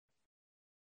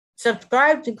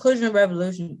Subscribe to Inclusion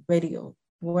Revolution Radio,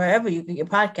 wherever you get your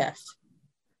podcasts.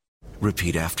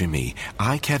 Repeat after me.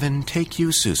 I, Kevin, take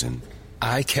you, Susan.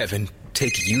 I, Kevin,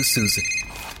 take you, Susan.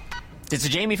 It's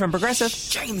Jamie from Progressive.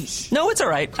 Jamie! No, it's all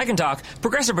right. I can talk.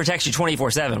 Progressive protects you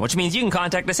 24/7, which means you can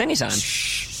contact us anytime.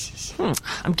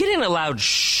 I'm getting a loud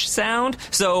shh sound,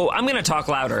 so I'm going to talk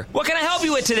louder. What can I help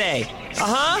you with today?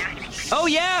 Oh,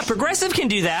 yeah, Progressive can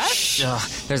do that. Ugh,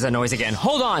 there's that noise again.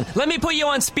 Hold on. Let me put you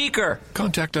on speaker.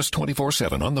 Contact us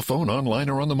 24/7 on the phone, online,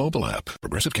 or on the mobile app.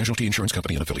 Progressive Casualty Insurance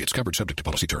Company and affiliates. Covered subject to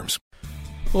policy terms.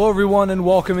 Hello, everyone, and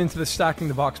welcome into the Stacking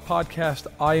the Box podcast.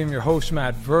 I am your host,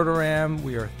 Matt Verderam.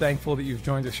 We are thankful that you've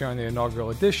joined us here on the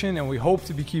inaugural edition, and we hope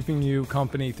to be keeping you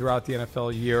company throughout the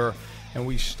NFL year. And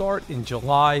we start in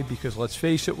July because, let's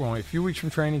face it, we're only a few weeks from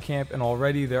training camp, and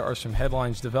already there are some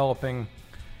headlines developing.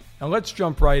 And let's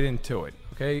jump right into it,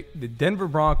 okay? The Denver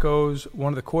Broncos,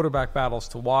 one of the quarterback battles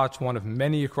to watch, one of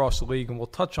many across the league, and we'll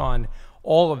touch on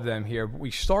all of them here. But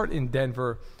we start in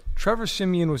Denver. Trevor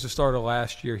Siemian was a starter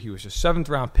last year. He was a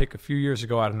 7th-round pick a few years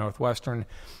ago out of Northwestern.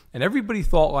 And everybody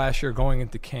thought last year going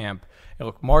into camp, and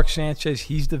look, Mark Sanchez,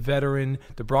 he's the veteran.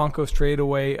 The Broncos trade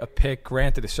away a pick,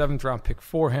 granted a 7th-round pick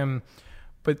for him.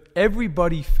 But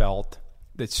everybody felt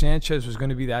that Sanchez was going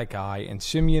to be that guy, and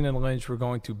Siemian and Lynch were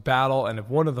going to battle, and if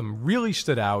one of them really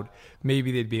stood out,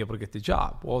 maybe they'd be able to get the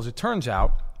job. Well, as it turns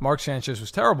out, Mark Sanchez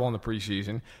was terrible in the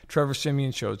preseason. Trevor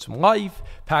Siemian showed some life.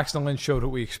 Paxton Lynch showed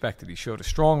what we expected. He showed a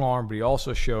strong arm, but he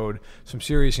also showed some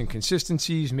serious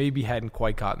inconsistencies, maybe hadn't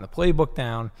quite gotten the playbook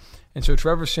down. And so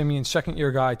Trevor Siemian,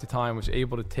 second-year guy at the time, was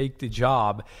able to take the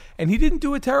job. And he didn't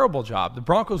do a terrible job. The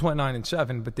Broncos went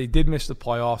 9-7, but they did miss the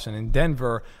playoffs. And in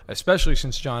Denver, especially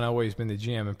since John Elway has been the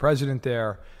GM and president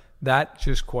there, that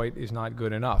just quite is not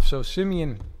good enough. So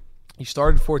Siemian, he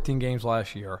started 14 games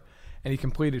last year, and he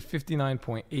completed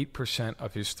 59.8%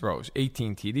 of his throws,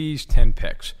 18 TDs, 10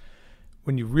 picks.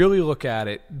 When you really look at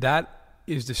it, that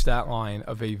is the stat line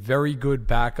of a very good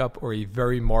backup or a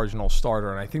very marginal starter,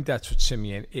 and I think that's what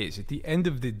Siemian is. At the end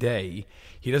of the day,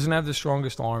 he doesn't have the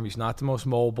strongest arm. He's not the most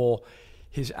mobile.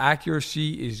 His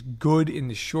accuracy is good in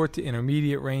the short to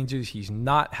intermediate ranges. He's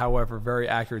not, however, very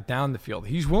accurate down the field.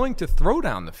 He's willing to throw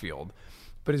down the field,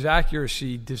 but his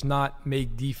accuracy does not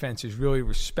make defenses really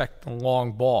respect the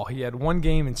long ball. He had one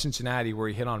game in Cincinnati where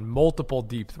he hit on multiple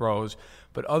deep throws,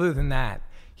 but other than that,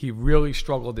 he really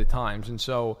struggled at times. And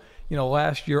so,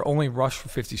 last year only rushed for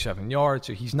 57 yards,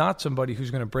 so he's not somebody who's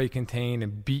going to break contain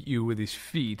and beat you with his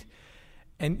feet.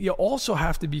 And you also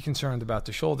have to be concerned about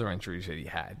the shoulder injuries that he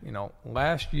had.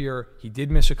 Last year he did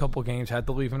miss a couple games, had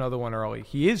to leave another one early.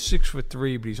 He is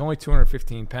 6'3", but he's only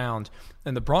 215 pounds,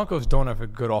 and the Broncos don't have a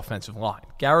good offensive line.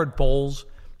 Garrett Bowles,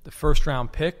 the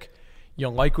first-round pick, you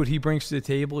like what he brings to the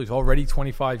table. He's already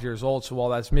 25 years old, so while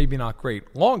that's maybe not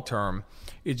great long-term,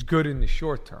 it's good in the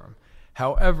short term.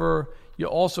 However, you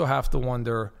also have to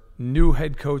wonder, new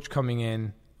head coach coming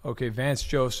in, okay, Vance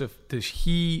Joseph, does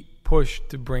he push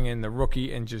to bring in the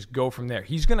rookie and just go from there?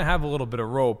 He's going to have a little bit of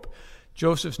rope.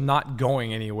 Joseph's not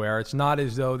going anywhere. It's not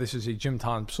as though this is a Jim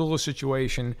Tomsula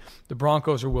situation. The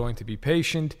Broncos are willing to be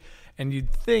patient. And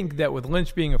you'd think that with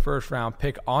Lynch being a first-round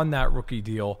pick on that rookie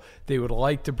deal, they would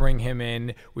like to bring him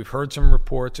in. We've heard some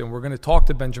reports, and we're going to talk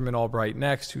to Benjamin Albright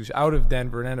next, who's out of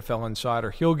Denver, an NFL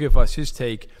insider. He'll give us his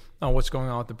take on what's going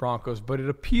on with the Broncos. But it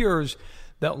appears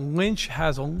that Lynch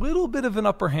has a little bit of an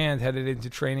upper hand headed into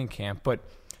training camp, but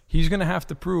he's going to have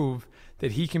to prove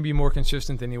that he can be more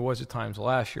consistent than he was at times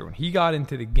last year. When he got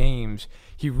into the games,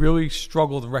 he really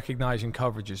struggled recognizing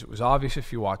coverages. It was obvious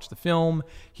if you watched the film.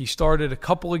 He started a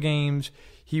couple of games.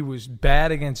 He was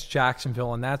bad against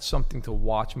Jacksonville, and that's something to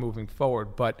watch moving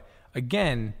forward. But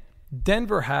again,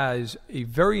 Denver has a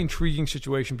very intriguing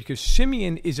situation because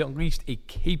Siemian is at least a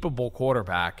capable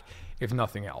quarterback, if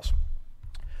nothing else.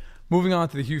 Moving on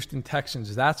to the Houston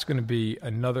Texans, that's going to be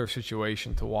another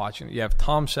situation to watch. And you have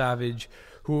Tom Savage,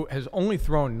 who has only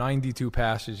thrown 92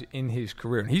 passes in his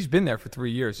career. And he's been there for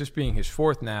 3 years, this being his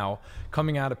fourth now,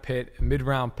 coming out of Pitt, a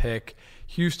mid-round pick.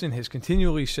 Houston has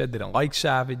continually said that it likes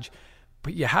Savage,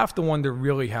 but you have to wonder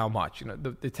really how much.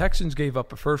 The Texans gave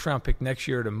up a first-round pick next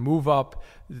year to move up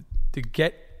to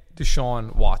get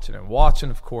Deshaun Watson. And Watson,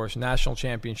 of course, national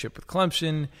championship with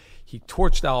Clemson. He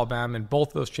torched Alabama in both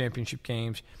of those championship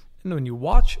games. And when you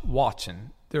watch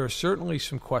Watson, there are certainly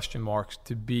some question marks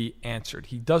to be answered.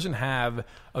 He doesn't have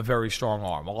a very strong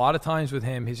arm. A lot of times with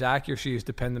him, his accuracy is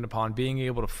dependent upon being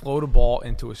able to float a ball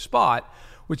into a spot,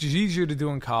 which is easier to do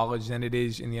in college than it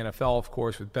is in the NFL, of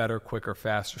course, with better, quicker,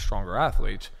 faster, stronger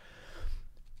athletes.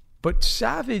 But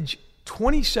Savage,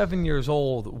 27 years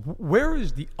old, where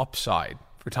is the upside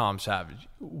for Tom Savage?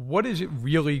 What is it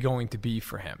really going to be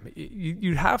for him?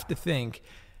 You'd have to think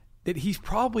that he's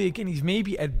probably, again, he's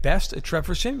maybe at best a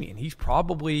Trevor Siemian. He's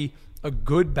probably a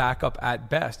good backup at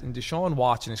best, and Deshaun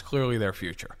Watson is clearly their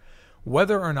future.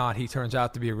 Whether or not he turns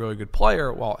out to be a really good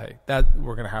player, well, hey, that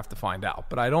we're going to have to find out.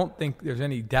 But I don't think there's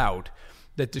any doubt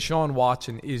that Deshaun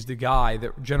Watson is the guy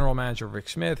that general manager Rick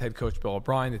Smith, head coach Bill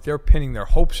O'Brien, that they're pinning their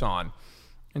hopes on.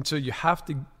 And so you have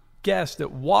to guess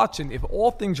that Watson, if all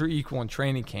things are equal in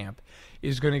training camp,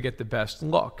 is going to get the best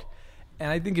look. And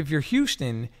I think if you're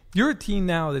Houston, you're a team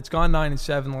now that's gone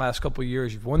 9-7 the last couple of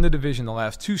years. You've won the division the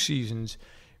last 2 seasons.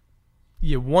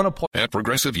 You want to play. At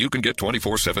Progressive, you can get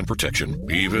 24/7 protection,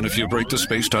 even if you break the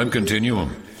space-time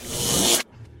continuum.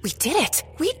 We did it!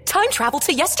 We time traveled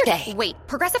to yesterday! Wait,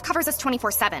 Progressive covers us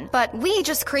 24/7, but we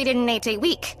just created an 8-day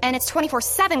week, and it's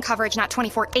 24/7 coverage, not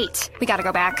 24/8. We gotta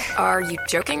go back. Are you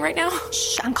joking right now?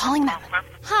 Shh, I'm calling them.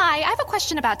 Hi, I have a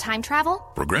question about time travel.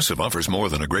 Progressive offers more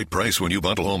than a great price when you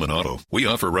bundle home and auto. We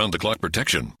offer round-the-clock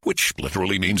protection, which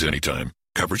literally means anytime.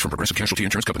 Coverage from Progressive Casualty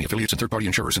Insurance Company, affiliates, and third-party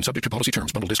insurers, and subject to policy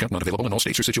terms. Bundle discount not available in all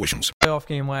states or situations. Playoff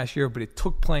game last year, but it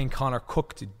took playing Connor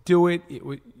Cook to do it.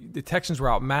 The Texans were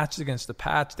outmatched against the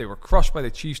Pats. They were crushed by the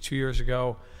Chiefs 2 years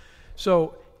ago.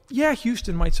 So, yeah,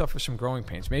 Houston might suffer some growing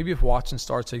pains. Maybe if Watson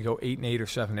starts, they go 8-8 or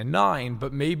 7-9,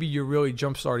 but maybe you're really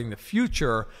jump-starting the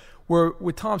future, where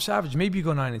with Tom Savage, maybe you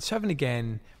go 9-7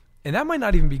 again, and that might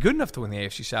not even be good enough to win the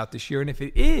AFC South this year. And if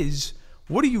it is,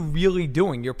 what are you really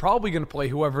doing? You're probably going to play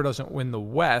whoever doesn't win the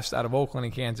West out of Oakland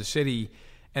and Kansas City.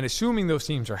 And assuming those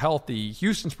teams are healthy,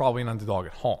 Houston's probably an underdog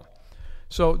at home.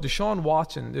 So Deshaun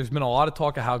Watson, there's been a lot of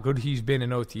talk of how good he's been in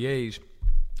OTAs.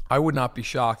 I would not be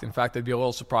shocked. In fact, I'd be a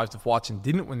little surprised if Watson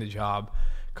didn't win the job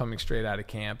coming straight out of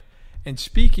camp. And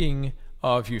speaking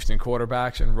of Houston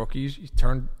quarterbacks and rookies, you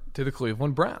turn to the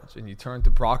Cleveland Browns and you turn to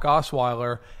Brock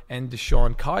Osweiler and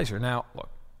DeShone Kizer. Now, look,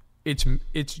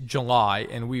 it's July,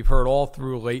 and we've heard all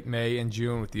through late May and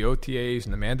June with the OTAs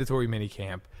and the mandatory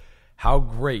minicamp how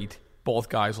great both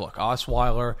guys look.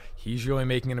 Osweiler, he's really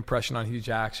making an impression on Hugh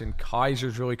Jackson.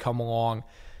 Kaiser's really come along.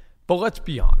 But let's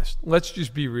be honest. Let's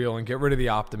just be real and get rid of the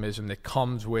optimism that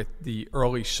comes with the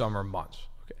early summer months.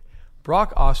 Okay.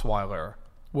 Brock Osweiler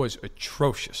was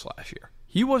atrocious last year.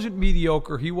 He wasn't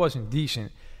mediocre. He wasn't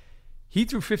decent. He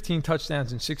threw 15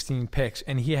 touchdowns and 16 picks,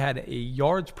 and he had a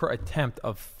yards per attempt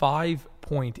of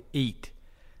 5.8.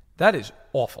 That is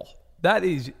awful. That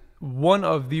is one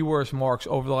of the worst marks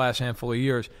over the last handful of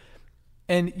years.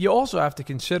 And you also have to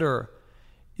consider,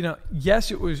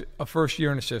 yes, it was a first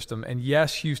year in the system, and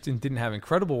yes, Houston didn't have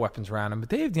incredible weapons around him, but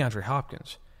they have DeAndre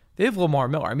Hopkins. They have Lamar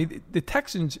Miller. I mean, the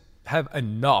Texans have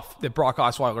enough that Brock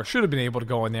Osweiler should have been able to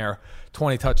go in there,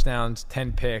 20 touchdowns,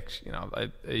 10 picks,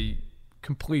 a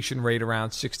completion rate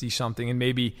around 60-something, and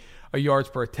maybe a yards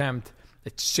per attempt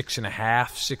at 6.5,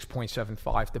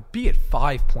 6.75. To be at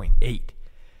 5.8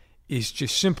 is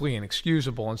just simply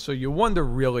inexcusable. And so you wonder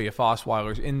really if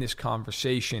Osweiler's in this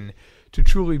conversation to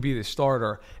truly be the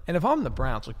starter. And if I'm the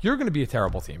Browns, look, you're going to be a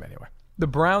terrible team anyway. The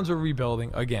Browns are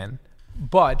rebuilding again,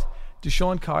 but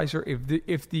DeShone Kizer,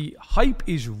 if the hype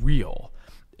is real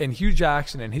and Hugh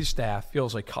Jackson and his staff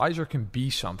feels like Kizer can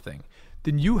be something,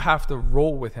 then you have to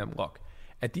roll with him. Look,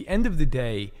 at the end of the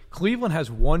day, Cleveland has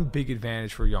one big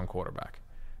advantage for a young quarterback.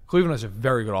 Cleveland has a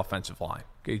very good offensive line.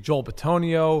 Okay, Joel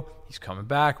Bitonio, he's coming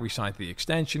back, re-signed to the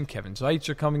extension. Kevin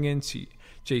Zeitzer coming in,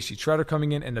 J.C. Treader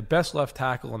coming in, and the best left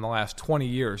tackle in the last 20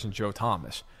 years in Joe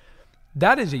Thomas.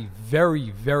 That is a very,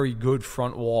 very good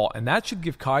front wall, and that should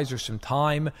give Kizer some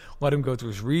time, let him go through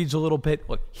his reads a little bit.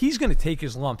 Look, he's going to take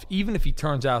his lumps, even if he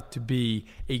turns out to be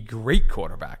a great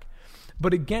quarterback.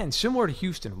 But again, similar to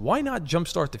Houston, why not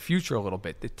jumpstart the future a little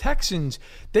bit? The Texans,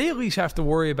 they at least have to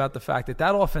worry about the fact that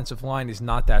that offensive line is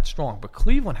not that strong. But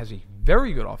Cleveland has a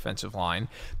very good offensive line.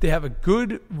 They have a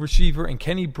good receiver in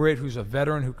Kenny Britt, who's a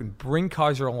veteran who can bring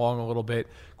Kizer along a little bit.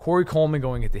 Corey Coleman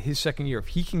going into his second year. If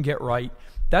he can get right,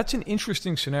 that's an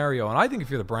interesting scenario. And I think if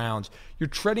you're the Browns, you're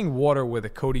treading water with a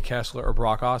Cody Kessler or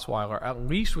Brock Osweiler. At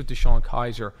least with DeShone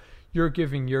Kizer, you're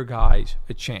giving your guys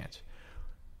a chance.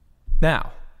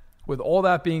 Now, with all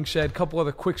that being said, a couple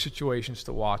other quick situations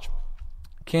to watch.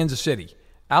 Kansas City.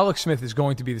 Alex Smith is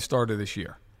going to be the starter this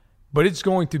year. But it's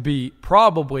going to be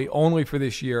probably only for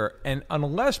this year. And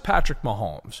unless Patrick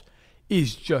Mahomes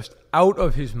is just out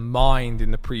of his mind in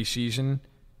the preseason,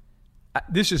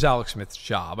 this is Alex Smith's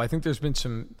job. I think there's been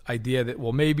some idea that,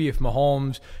 well, maybe if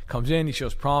Mahomes comes in, he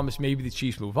shows promise, maybe the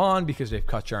Chiefs move on because they've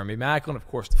cut Jeremy Maclin, of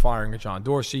course, the firing of John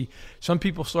Dorsey. Some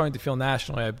people starting to feel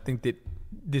nationally, I think that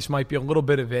this might be a little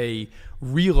bit of a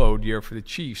reload year for the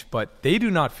Chiefs, but they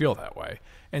do not feel that way.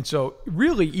 And so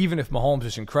really, even if Mahomes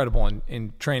is incredible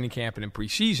in training camp and in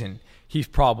preseason, he's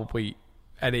probably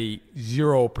at a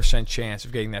 0% chance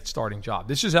of getting that starting job.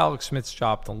 This is Alex Smith's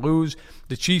job to lose.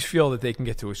 The Chiefs feel that they can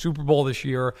get to a Super Bowl this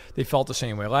year. They felt the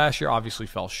same way last year, obviously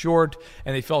fell short,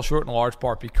 and they fell short in large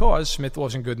part because Smith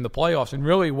wasn't good in the playoffs and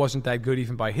really wasn't that good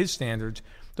even by his standards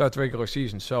throughout the regular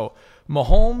season. So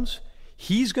Mahomes,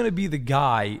 he's going to be the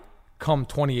guy come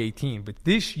 2018, but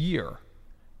this year,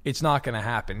 it's not going to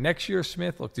happen. Next year,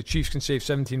 Smith, look, the Chiefs can save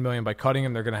 $17 million by cutting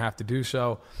him. They're going to have to do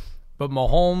so. But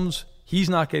Mahomes, he's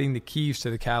not getting the keys to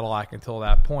the Cadillac until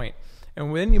that point.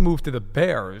 And then you move to the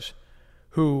Bears,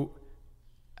 who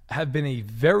have been a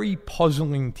very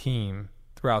puzzling team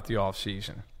throughout the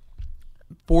offseason.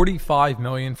 $45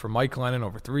 million for Mike Glennon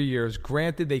over 3 years.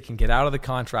 Granted, they can get out of the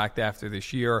contract after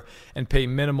this year and pay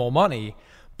minimal money.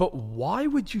 But why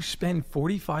would you spend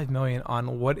 $45 million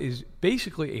on what is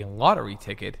basically a lottery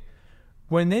ticket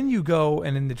when then you go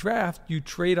and in the draft you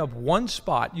trade up one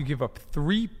spot, you give up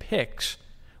 3 picks,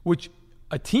 which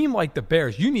a team like the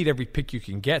Bears, you need every pick you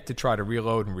can get to try to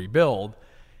reload and rebuild,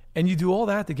 and you do all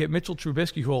that to get Mitchell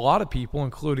Trubisky, who a lot of people,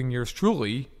 including yours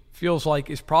truly, feels like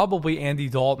is probably Andy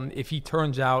Dalton if he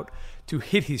turns out to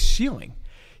hit his ceiling.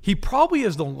 He probably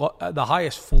has the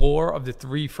highest floor of the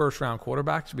 3 first-round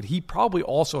quarterbacks, but he probably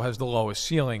also has the lowest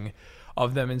ceiling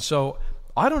of them. And so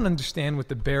I don't understand what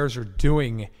the Bears are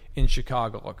doing in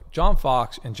Chicago. Look, John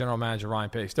Fox and general manager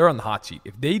Ryan Pace, they're on the hot seat.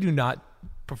 If they do not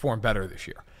perform better this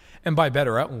year, and by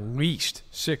better, at least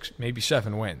 6, maybe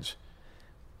 7 wins,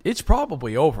 it's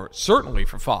probably over, certainly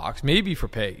for Fox, maybe for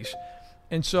Pace.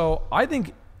 And so I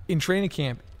think in training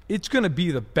camp, it's going to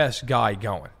be the best guy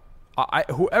going.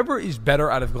 Whoever is better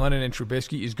out of Glennon and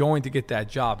Trubisky is going to get that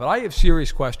job. But I have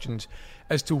serious questions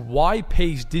as to why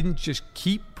Pace didn't just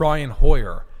keep Brian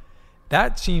Hoyer.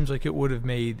 That seems like it would have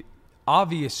made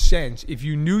obvious sense if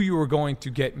you knew you were going to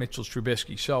get Mitchell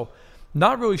Trubisky. So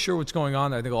not really sure what's going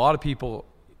on there. I think a lot of people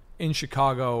in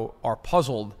Chicago are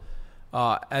puzzled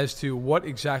as to what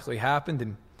exactly happened.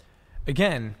 And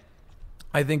again,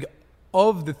 I think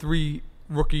of the 3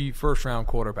 rookie first-round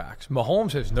quarterbacks,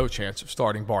 Mahomes has no chance of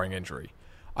starting barring injury.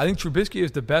 I think Trubisky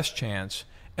has the best chance.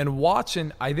 And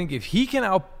Watson, I think if he can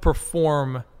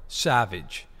outperform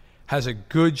Savage, has a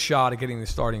good shot at getting the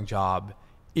starting job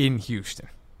in Houston.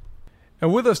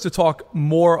 And with us to talk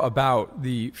more about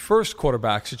the first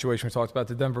quarterback situation we talked about,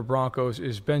 the Denver Broncos,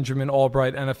 is Benjamin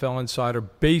Albright, NFL insider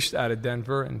based out of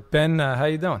Denver. And Ben, how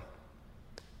you doing?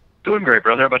 Doing great,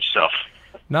 brother. How about yourself?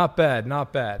 Not bad,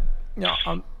 not bad. Now,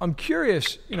 I'm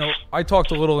curious, I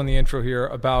talked a little in the intro here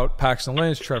about Paxton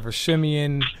Lynch, Trevor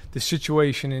Siemian, the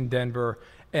situation in Denver.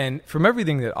 And from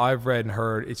everything that I've read and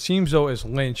heard, it seems though as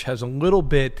Lynch has a little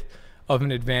bit of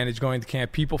an advantage going to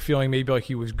camp, people feeling maybe like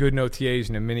he was good in OTAs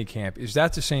and in mini camp. Is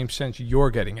that the same sense you're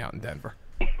getting out in Denver?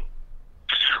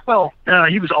 Well,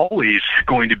 he was always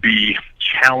going to be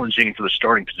challenging for the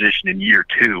starting position in year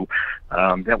 2.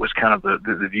 That was kind of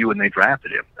the view when they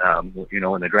drafted him.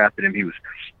 When they drafted him, he was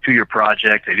a 2-year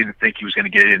project. They didn't think he was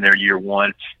going to get in there year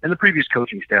 1. And the previous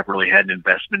coaching staff really had an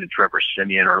investment in Trevor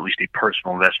Siemian, or at least a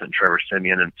personal investment in Trevor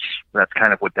Siemian. And that's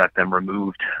kind of what got them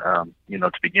removed,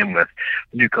 to begin with.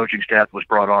 The new coaching staff was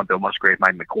brought on, Bill Musgrave,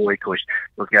 Mike McCoy. Of course,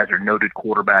 those guys are noted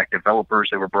quarterback developers.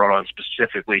 They were brought on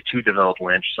specifically to develop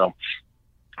Lynch. So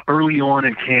early on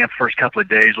in camp, first couple of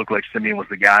days, looked like Siemian was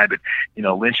the guy, but,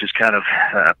 Lynch has kind of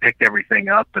picked everything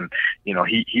up, and,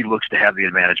 he looks to have the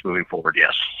advantage moving forward,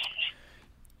 yes.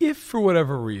 If, for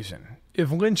whatever reason, if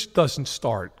Lynch doesn't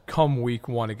start come week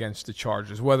 1 against the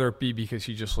Chargers, whether it be because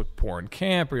he just looked poor in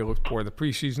camp or he looked poor in the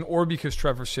preseason, or because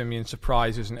Trevor Siemian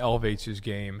surprises and elevates his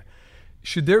game,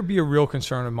 should there be a real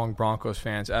concern among Broncos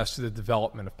fans as to the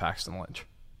development of Paxton Lynch?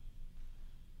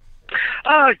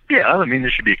 Yeah, there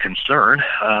should be a concern.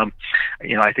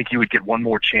 I think you would get one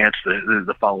more chance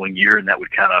the following year, and that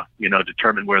would kind of,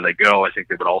 determine where they go. I think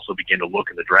they would also begin to look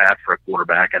in the draft for a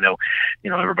quarterback. I know,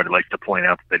 everybody likes to point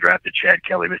out that they drafted Chad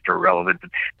Kelly, Mr. Irrelevant, but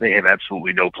they have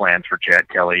absolutely no plans for Chad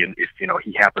Kelly. And if,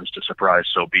 he happens to surprise,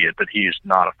 so be it. But he is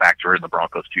not a factor in the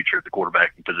Broncos' future at the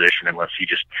quarterbacking position unless he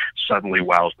just suddenly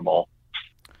wows them all.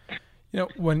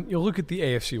 When you look at the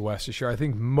AFC West this year, I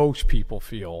think most people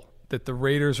feel that the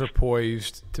Raiders are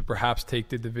poised to perhaps take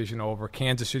the division over.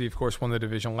 Kansas City, of course, won the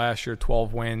division last year,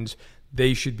 12 wins.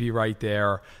 They should be right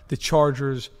there. The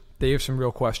Chargers, they have some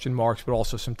real question marks, but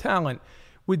also some talent.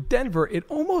 With Denver, it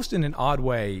almost in an odd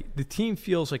way, the team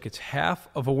feels like it's half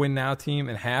of a win-now team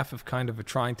and half of kind of a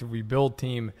trying to rebuild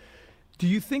team. Do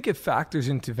you think it factors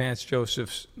into Vance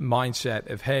Joseph's mindset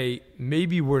of, hey,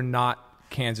 maybe we're not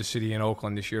Kansas City and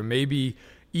Oakland this year. Maybe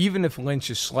even if Lynch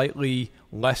is slightly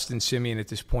less than Siemian at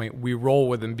this point, we roll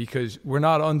with him because we're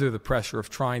not under the pressure of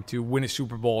trying to win a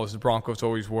Super Bowl as the Broncos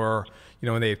always were,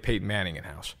 when they had Peyton Manning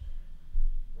in-house.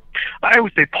 I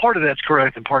would say part of that's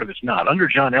correct and part of it's not. Under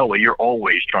John Elway, you're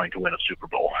always trying to win a Super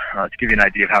Bowl. To give you an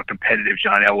idea of how competitive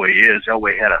John Elway is,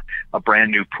 Elway had a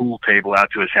brand new pool table out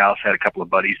to his house, had a couple of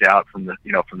buddies out from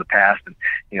the past, and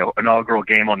inaugural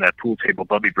game on that pool table,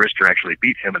 Bubby Brister actually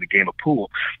beat him in a game of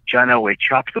pool. John Elway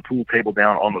chopped the pool table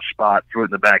down on the spot, threw it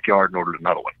in the backyard, and ordered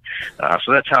another one.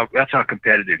 So that's how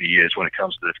competitive he is when it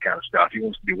comes to this kind of stuff. He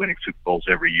wants to be winning Super Bowls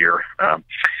every year,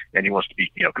 and he wants to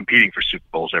be competing for Super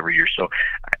Bowls every year. So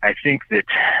I think that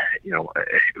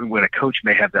when a coach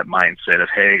may have that mindset of,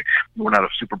 hey, we're not a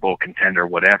Super Bowl contender,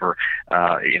 whatever,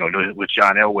 with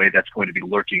John Elway, that's going to be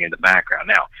lurking in the background.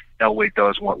 Now, Elway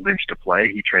does want Lynch to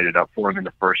play. He traded up for him in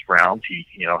the first round.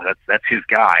 That's his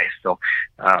guy. So,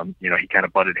 he kind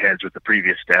of butted heads with the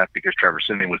previous staff because Trevor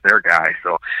Siemian was their guy.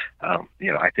 So,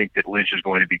 I think that Lynch is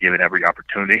going to be given every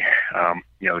opportunity.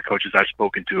 The coaches I've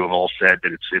spoken to have all said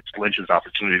that it's Lynch's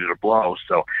opportunity to blow.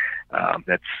 So,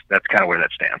 that's kind of where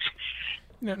that stands.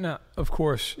 Now, of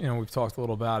course, we've talked a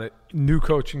little about it. New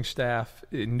coaching staff,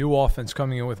 new offense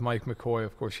coming in with Mike McCoy.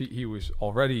 Of course, he was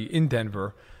already in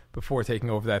Denver before taking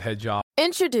over that head job.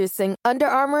 Introducing Under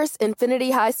Armour's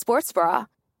Infinity High Sports Bra.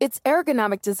 Its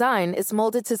ergonomic design is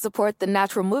molded to support the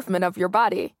natural movement of your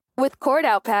body. With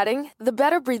cord-out padding, the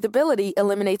better breathability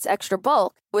eliminates extra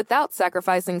bulk without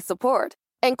sacrificing support.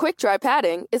 And quick-dry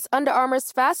padding is Under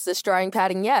Armour's fastest-drying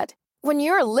padding yet. When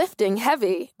you're lifting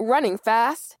heavy, running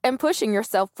fast, and pushing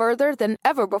yourself further than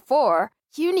ever before,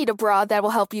 you need a bra that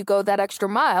will help you go that extra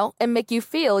mile and make you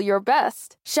feel your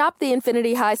best. Shop the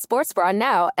Infinity High Sports Bra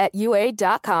now at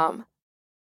UA.com.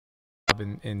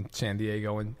 In San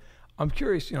Diego, and I'm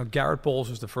curious, Garrett Bowles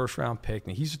was the first-round pick,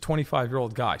 and he's a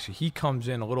 25-year-old guy, so he comes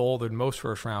in a little older than most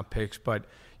first-round picks, but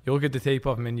you look at the tape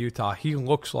of him in Utah, he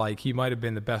looks like he might have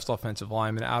been the best offensive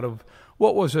lineman out of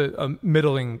what was a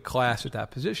middling class at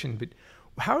that position. But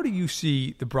how do you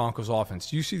see the Broncos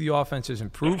offense? Do you see the offense has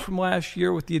improved from last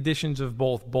year with the additions of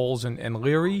both Bowles and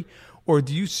Leary? Or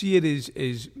do you see it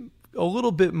as a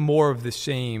little bit more of the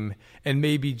same and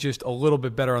maybe just a little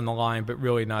bit better on the line, but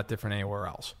really not different anywhere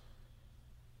else?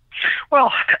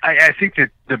 Well, I think that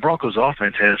the Broncos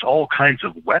offense has all kinds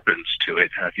of weapons to it.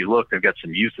 If you look, they've got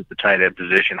some youth at the tight end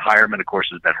position. Hireman, of course,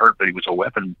 has been hurt, but he was a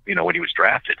weapon, when he was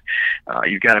drafted.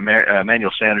 You've got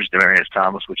Emmanuel Sanders, Demaryius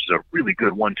Thomas, which is a really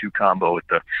good 1-2 combo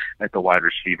at the wide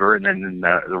receiver. And then in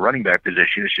the running back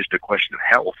position, it's just a question of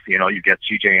health. You've got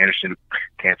C.J. Anderson, who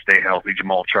can't stay healthy,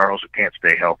 Jamal Charles, who can't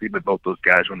stay healthy, but both those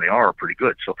guys, when they are pretty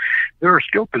good. So there are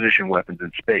skill position weapons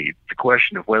in spades. It's a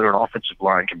question of whether an offensive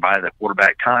line can buy that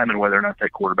quarterback time and whether or not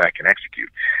that quarterback can execute.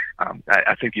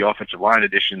 I think the offensive line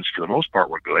additions, for the most part,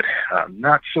 were good.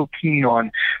 Not so keen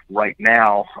on right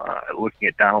now looking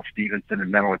at Donald Stevenson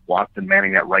and Menelik Watson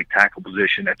manning that right tackle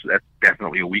position. That's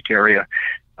definitely a weak area.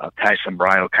 Ty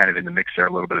Sombrano kind of in the mix there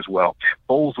a little bit as well.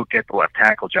 Bowles will get the left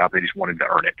tackle job. They just wanted to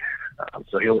earn it.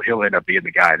 So he'll end up being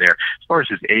the guy there. As far as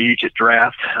his age at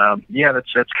draft,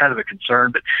 that's kind of a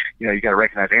concern. But you got to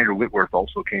recognize Andrew Whitworth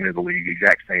also came into the league the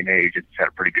exact same age and had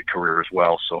a pretty good career as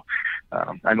well. So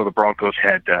I know the Broncos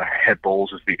had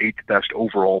Bowles as the 8th best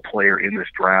overall player in this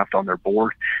draft on their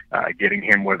board. Getting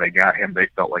him where they got him, they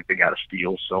felt like they got a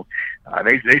steal. So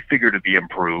they figured to be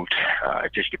improved.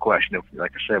 Just a question of,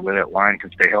 like I said, whether that line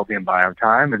can stay healthy and buy on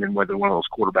time, and then whether one of those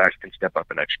quarterbacks can step up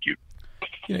and execute.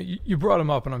 You brought him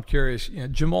up, and I'm curious.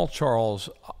 Jamal Charles,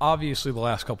 obviously the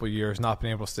last couple of years, not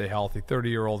been able to stay healthy.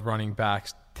 30-year-old running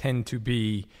backs tend to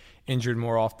be injured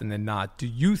more often than not. Do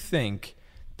you think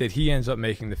that he ends up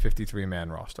making the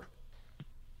 53-man roster?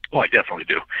 Oh, I definitely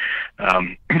do.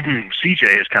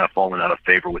 CJ has kind of fallen out of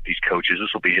favor with these coaches.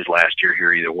 This will be his last year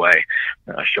here either way.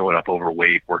 Showing up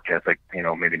overweight, work ethic,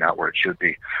 maybe not where it should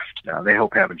be. They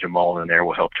hope having Jamal in there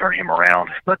will help turn him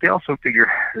around. But they also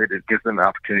figure that it gives them the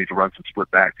opportunity to run some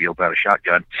split backfields out of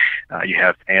shotgun. You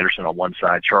have Anderson on one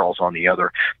side, Charles on the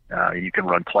other. You can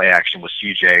run play action with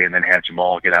CJ and then have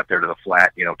Jamal get out there to the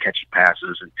flat, catching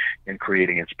passes and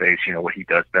creating in space, what he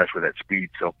does best with that speed.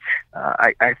 So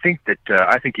I think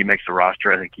he makes the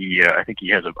roster. I think he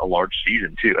has a large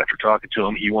season too. After talking to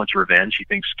him, he wants revenge. He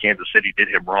thinks Kansas City did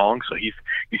him wrong, so he's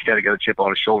got to get a chip on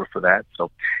his shoulder for that.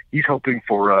 So he's hoping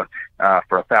for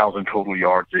 1,000 total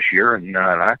yards this year, and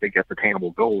I think that's an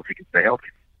attainable goal if he can stay healthy.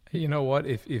 You know what?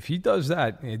 If he does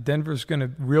that, Denver's going to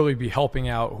really be helping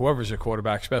out whoever's a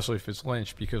quarterback, especially if it's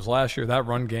Lynch, because last year that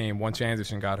run game, once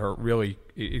Anderson got hurt, really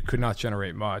it could not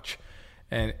generate much.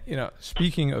 And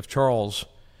speaking of Charles,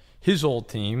 his old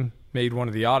team made one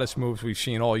of the oddest moves we've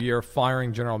seen all year,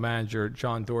 firing general manager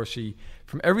John Dorsey.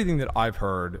 From everything that I've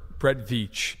heard, Brett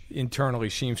Veach internally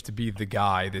seems to be the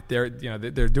guy that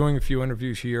they're doing a few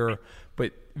interviews here,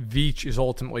 but Veach is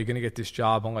ultimately going to get this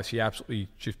job unless he absolutely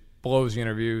just blows the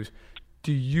interviews.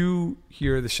 Do you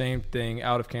hear the same thing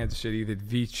out of Kansas City that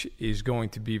Veach is going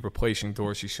to be replacing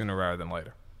Dorsey sooner rather than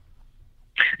later?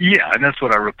 Yeah, and that's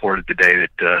what I reported the day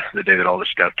that all this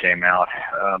stuff came out.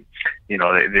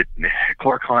 That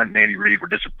Clark Hunt and Andy Reid were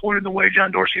disappointed in the way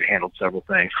John Dorsey had handled several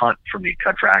things. Hunt from the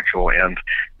contractual end,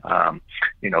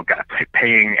 got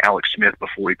paying Alex Smith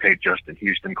before he paid Justin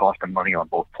Houston cost him money on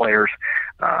both players.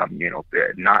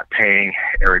 Not paying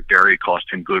Eric Berry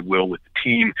cost him goodwill with the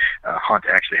team. Hunt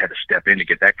actually had to step in to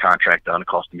get that contract done. It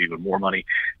cost him even more money.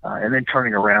 And then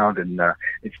turning around and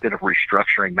instead of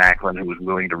restructuring Macklin, who was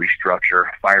willing to restructure,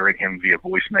 firing him via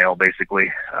voicemail,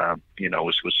 basically,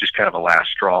 was just kind of a last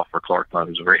straw for Clark Hunt,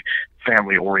 who's a very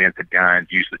family-oriented guy and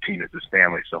views the team as his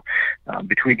family. So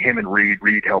between him and Reid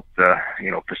helped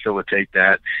facilitate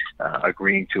that,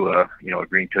 agreeing to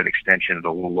an extension at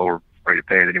a little lower rate of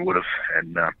pay than he would have,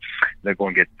 and they're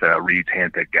going to get Reid's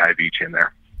hand-picked guy Veach in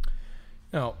there.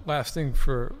 Now, last thing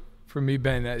for me,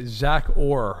 Ben, Zach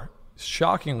Orr,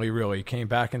 shockingly really, came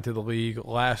back into the league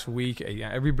last week.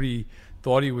 Everybody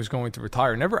thought he was going to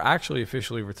retire, never actually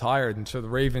officially retired, and so the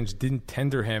Ravens didn't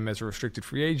tender him as a restricted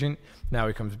free agent. Now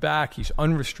he comes back, he's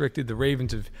unrestricted. The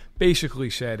Ravens have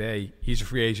basically said, hey, he's a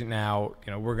free agent now,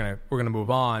 we're gonna move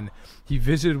on. He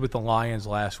visited with the Lions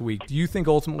last week. Do you think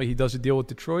ultimately he does a deal with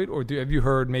Detroit, or have you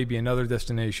heard maybe another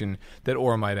destination that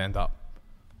Orr might end up?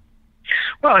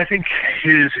 Well, I think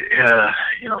his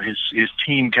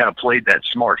team kind of played that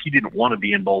smart. He didn't want to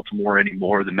be in Baltimore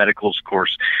anymore. The medicals, of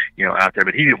course, out there,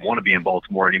 but he didn't want to be in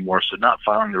Baltimore anymore. So not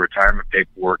filing the retirement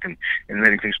paperwork and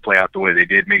letting things play out the way they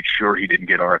did, made sure he didn't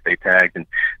get RFA tagged, and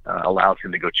allows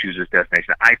him to go choose his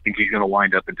destination. I think he's going to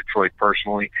wind up in Detroit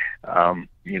personally, and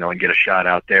get a shot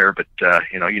out there. But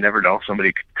you never know.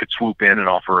 Somebody could swoop in and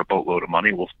offer a boatload of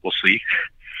money. We'll see.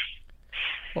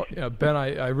 Well, yeah, Ben,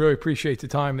 I really appreciate the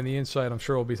time and the insight. I'm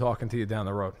sure we'll be talking to you down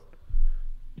the road.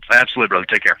 Absolutely, brother.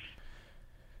 Take care.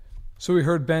 So we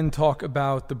heard Ben talk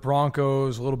about the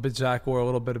Broncos, a little bit Zach Orr, a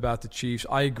little bit about the Chiefs.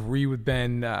 I agree with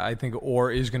Ben. I think Orr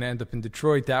is going to end up in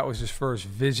Detroit. That was his first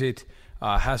visit.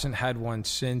 Hasn't had one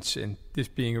since, and this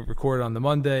being recorded on the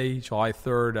Monday, July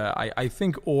 3rd. I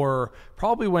think Orr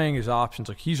probably weighing his options.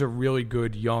 Like, he's a really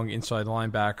good young inside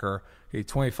linebacker. He's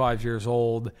 25 years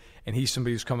old, and he's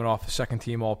somebody who's coming off a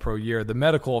second-team All-Pro year. The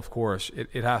medical, of course,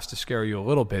 it has to scare you a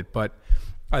little bit, but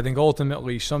I think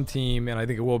ultimately some team, and I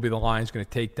think it will be the Lions, going to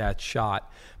take that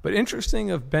shot. But interesting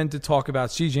of Ben to talk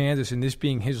about C.J. Anderson, this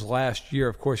being his last year.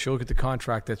 Of course, you look at the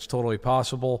contract, that's totally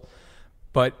possible.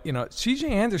 But, C.J.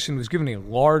 Anderson was given a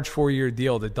large 4-year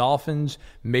deal. The Dolphins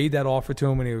made that offer to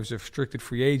him when he was a restricted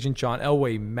free agent. John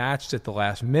Elway matched at the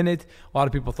last minute. A lot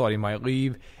of people thought he might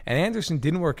leave. And Anderson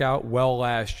didn't work out well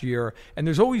last year. And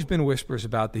there's always been whispers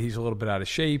about that he's a little bit out of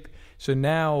shape. So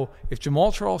now, if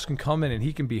Jamal Charles can come in and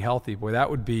he can be healthy, boy, that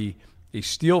would be a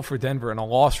steal for Denver and a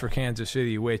loss for Kansas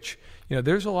City, which,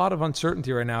 there's a lot of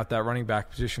uncertainty right now at that running back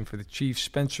position for the Chiefs.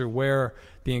 Spencer Ware,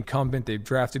 the incumbent, they've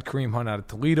drafted Kareem Hunt out of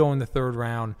Toledo in the 3rd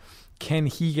round. Can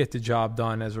he get the job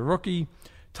done as a rookie?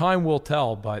 Time will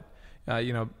tell, but,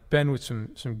 Ben with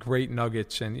some great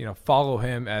nuggets, and, follow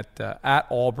him at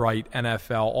Albright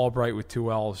NFL, Albright with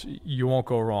 2 L's. You won't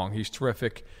go wrong. He's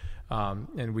terrific,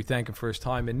 and we thank him for his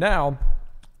time. And now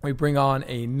we bring on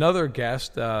another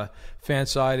guest,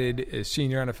 Fansided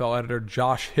senior NFL editor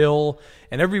Josh Hill.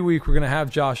 And every week we're going to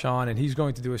have Josh on, and he's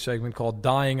going to do a segment called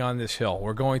Dying on This Hill.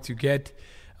 We're going to get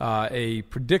a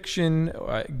prediction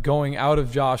going out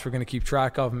of Josh. We're going to keep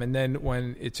track of him. And then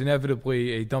when it's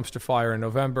inevitably a dumpster fire in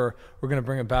November, we're going to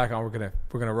bring him back on. We're going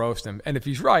to roast him. And if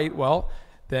he's right, well,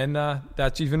 then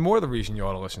that's even more the reason you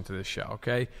ought to listen to this show,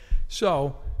 okay?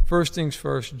 So first things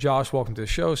first, Josh, welcome to the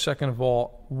show. Second of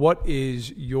all, what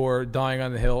is your Dying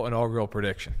on the Hill inaugural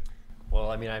prediction? Well,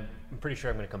 I'm pretty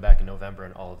sure I'm going to come back in November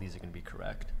and all of these are going to be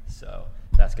correct. So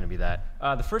that's going to be that.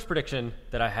 The first prediction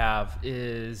that I have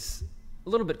is a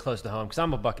little bit close to home because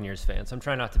I'm a Buccaneers fan, so I'm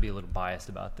trying not to be a little biased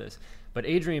about this. But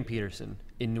Adrian Peterson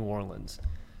in New Orleans,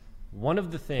 one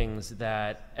of the things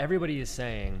that everybody is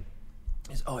saying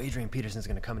is, Adrian Peterson's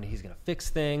going to come in and he's going to fix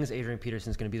things. Adrian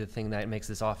Peterson's going to be the thing that makes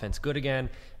this offense good again.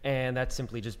 And that's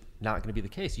simply just not going to be the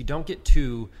case. You don't get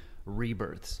 2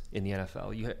 rebirths in the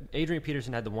NFL. Adrian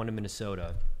Peterson had the one in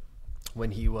Minnesota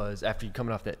when he was, after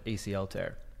coming off that ACL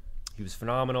tear. He was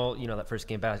phenomenal. That first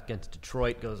game back against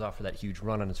Detroit, goes off for that huge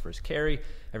run on his first carry.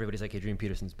 Everybody's like, Adrian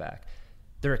Peterson's back.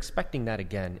 They're expecting that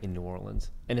again in New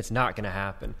Orleans, and it's not going to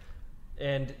happen.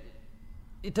 And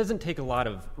it doesn't take a lot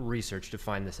of research to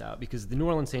find this out because the New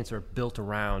Orleans Saints are built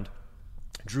around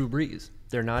Drew Brees.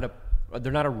 They're not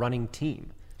a running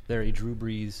team. They're a Drew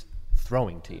Brees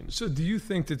throwing team. So do you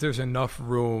think that there's enough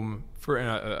room for, and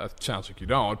it sounds like you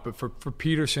don't, but for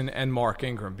Peterson and Mark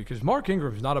Ingram? Because Mark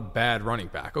Ingram is not a bad running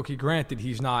back. Okay, granted,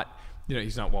 he's not,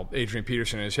 Adrian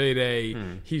Peterson in his heyday.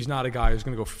 He's not a guy who's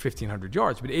going to go for 1,500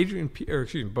 yards.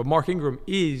 But Mark Ingram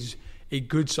is a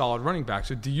good, solid running back.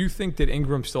 So do you think that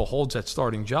Ingram still holds that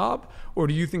starting job, or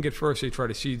do you think at first they try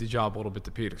to cede the job a little bit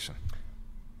to Peterson?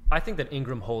 I think that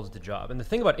Ingram holds the job. And the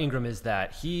thing about Ingram is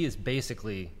that he is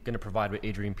basically going to provide what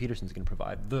Adrian Peterson's going to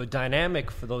provide. The dynamic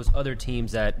for those other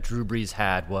teams that Drew Brees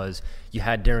had was you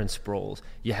had Darren Sproles.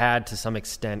 You had, to some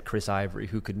extent, Chris Ivory,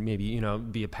 who could maybe,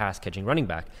 be a pass-catching running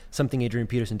back. Something Adrian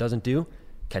Peterson doesn't do,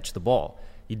 catch the ball.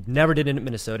 He never did it in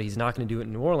Minnesota. He's not going to do it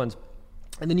in New Orleans.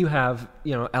 And then you have,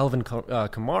 Alvin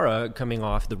Kamara coming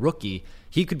off, the rookie.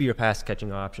 He could be your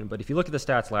pass-catching option. But if you look at the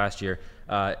stats last year,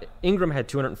 Ingram had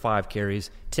 205 carries.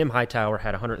 Tim Hightower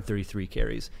had 133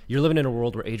 carries. You're living in a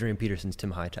world where Adrian Peterson's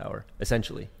Tim Hightower,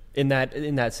 essentially. In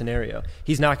that scenario,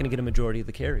 he's not going to get a majority of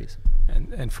the carries.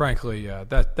 And frankly,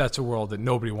 that's a world that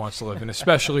nobody wants to live in,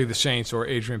 especially the Saints or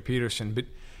Adrian Peterson. But,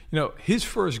 his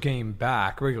first game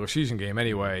back, regular season game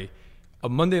anyway, a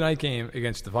Monday night game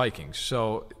against the Vikings.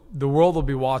 So the world will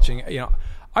be watching.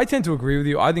 I tend to agree with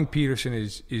you. I think Peterson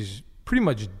is pretty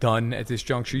much done at this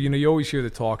juncture. You always hear the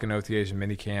talk in OTAs and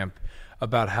minicamp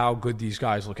about how good these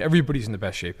guys look. Everybody's in the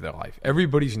best shape of their life.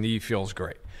 Everybody's knee feels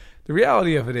great. The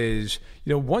reality of it is,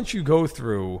 once you go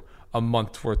through a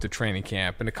month's worth of training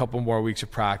camp and a couple more weeks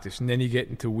of practice, and then you get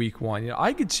into week one,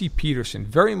 I could see Peterson,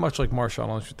 very much like Marshawn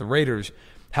Lynch with the Raiders,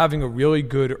 having a really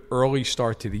good early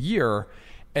start to the year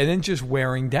and then just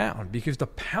wearing down, because the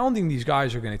pounding these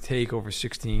guys are going to take over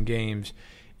 16 games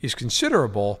is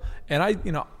considerable. And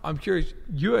I'm curious,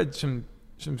 you had some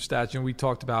stats, we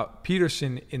talked about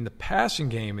Peterson in the passing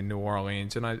game in New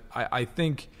Orleans, and I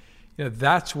think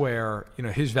that's where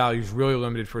his value is really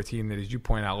limited for a team that, as you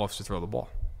point out, loves to throw the ball.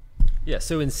 Yeah,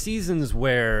 so in seasons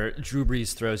where Drew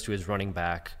Brees throws to his running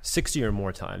back 60 or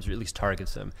more times, or at least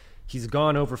targets him, he's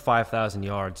gone over 5,000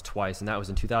 yards twice, and that was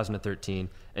in 2013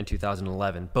 and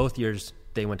 2011. Both years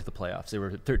they went to the playoffs. They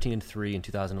were 13-3 in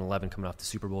 2011, coming off the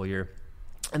Super Bowl year,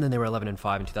 and then they were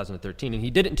 11-5 in 2013. And he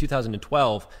did it in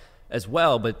 2012 as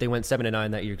well, but they went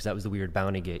 7-9 that year because that was the weird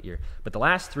Bounty Gate year. But the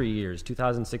last 3 years,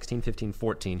 2016, 15,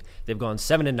 14, they've gone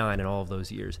 7-9 in all of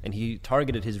those years, and he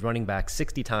targeted his running back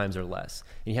 60 times or less.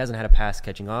 And he hasn't had a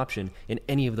pass-catching option in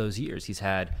any of those years. He's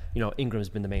had, Ingram's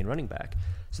been the main running back.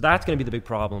 So that's going to be the big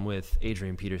problem with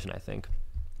Adrian Peterson, I think.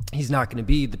 He's not going to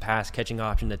be the pass-catching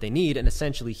option that they need, and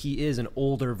essentially he is an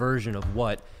older version of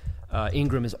what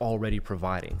Ingram is already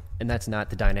providing, and that's not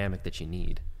the dynamic that you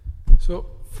need. So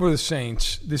for the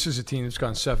Saints, this is a team that's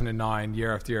gone 7-9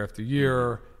 year after year after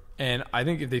year, and I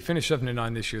think if they finish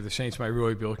 7-9 this year, the Saints might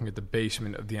really be looking at the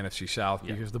basement of the NFC South,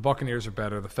 because the Buccaneers are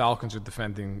better, the Falcons are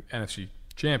defending NFC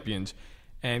champions,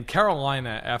 and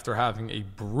Carolina, after having a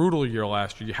brutal year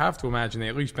last year, you have to imagine they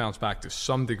at least bounce back to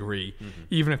some degree,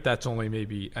 even if that's only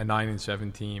maybe a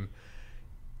 9-7 team.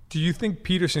 Do you think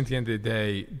Peterson, at the end of the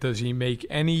day, does he make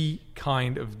any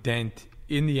kind of dent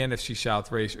in the NFC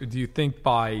South race, or do you think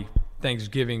by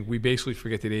Thanksgiving we basically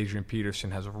forget that Adrian Peterson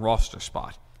has a roster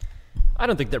spot? I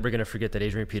don't think that we're going to forget that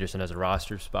Adrian Peterson has a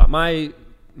roster spot. My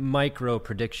micro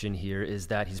prediction here is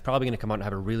that he's probably going to come out and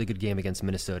have a really good game against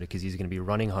Minnesota because he's going to be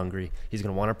running hungry. He's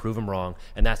going to want to prove him wrong,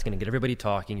 and that's going to get everybody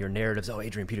talking. Your narratives,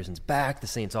 Adrian Peterson's back. The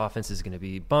Saints offense is going to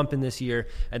be bumping this year,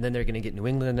 and then they're going to get New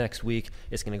England the next week.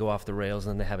 It's going to go off the rails,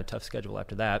 and then they have a tough schedule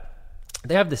after that.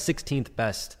 They have the 16th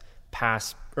best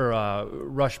pass or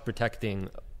rush protecting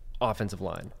offensive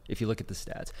line, if you look at the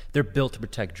stats. They're built to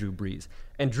protect Drew Brees.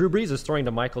 And Drew Brees is throwing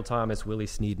to Michael Thomas, Willie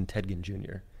Snead, and Ted Ginn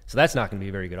Jr. So that's not going to be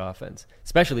a very good offense,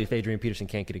 especially if Adrian Peterson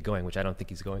can't get it going, which I don't think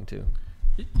he's going to.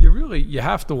 You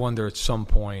have to wonder at some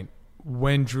point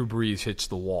when Drew Brees hits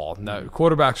the wall. Now,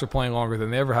 quarterbacks are playing longer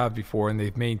than they ever have before, and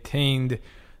they've maintained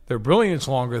their brilliance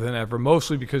longer than ever,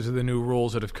 mostly because of the new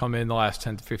rules that have come in the last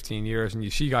 10 to 15 years. And you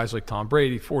see guys like Tom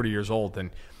Brady, 40 years old, and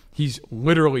he's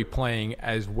literally playing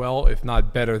as well, if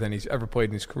not better, than he's ever played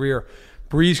in his career.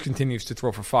 Brees continues to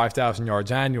throw for 5,000 yards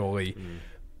annually.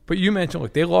 But you mentioned,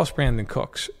 they lost Brandon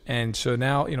Cooks. And so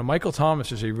now, Michael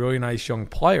Thomas is a really nice young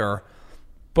player,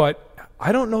 but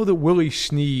I don't know that Willie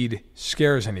Snead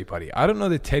scares anybody. I don't know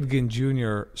that Ted Ginn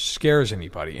Jr. scares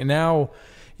anybody. And now,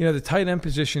 the tight end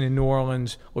position in New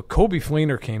Orleans, Kobe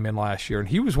Fleener came in last year, and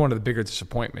he was one of the bigger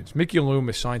disappointments. Mickey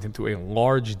Loomis signed him to a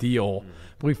large deal,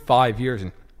 I believe 5 years,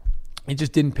 and it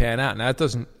just didn't pan out. Now, that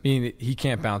doesn't mean that he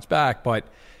can't bounce back, but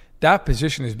that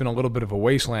position has been a little bit of a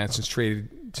wasteland since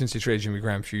they traded Jimmy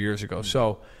Graham a few years ago.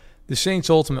 So the Saints,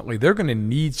 ultimately, they're going to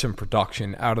need some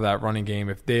production out of that running game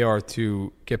if they are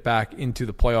to get back into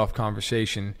the playoff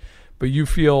conversation. but you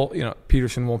feel,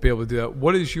 Peterson won't be able to do that.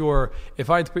 What is your, if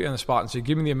I had to put you on the spot and say,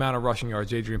 give me the amount of rushing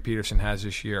yards Adrian Peterson has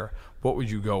this year, what would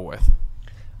you go with?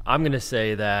 I'm going to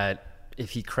say that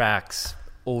if he cracks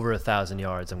over 1,000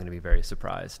 yards, I'm going to be very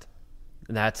surprised.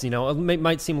 And that's, it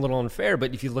might seem a little unfair,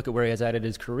 but if you look at where he has added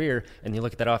his career and you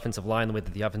look at that offensive line, the way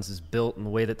that the offense is built and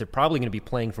the way that they're probably going to be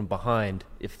playing from behind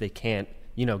if they can't,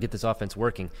 get this offense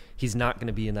working, he's not going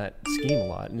to be in that scheme a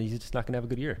lot, and he's just not going to have a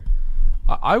good year.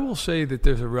 I will say that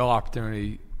there's a real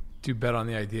opportunity to bet on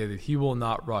the idea that he will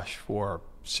not rush for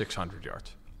 600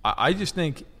 yards. I just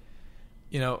think,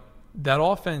 that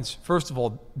offense, first of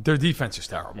all, their defense is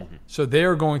terrible. Mm-hmm. So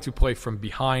they're going to play from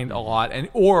behind a lot,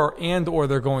 or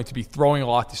they're going to be throwing a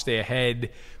lot to stay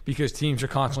ahead because teams are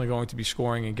constantly going to be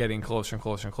scoring and getting closer and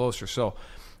closer and closer. So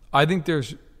I think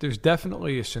there's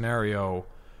definitely a scenario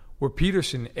where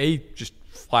Peterson, just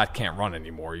flat can't run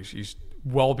anymore. He's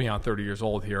well beyond 30 years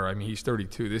old here. I mean, he's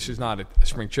 32. This is not a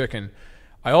spring chicken.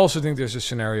 I also think there's a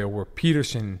scenario where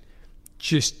Peterson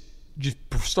just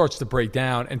starts to break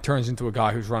down and turns into a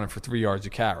guy who's running for 3 yards a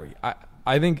carry.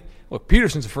 I think, look,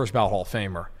 Peterson's a first ballot Hall of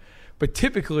Famer. But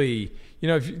typically,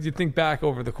 if you think back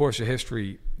over the course of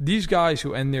history, these guys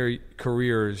who end their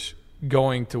careers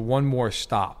going to one more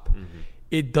stop,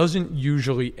 it doesn't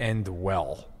usually end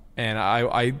well. And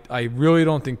I really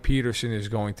don't think Peterson is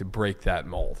going to break that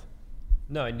mold.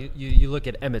 No, and you look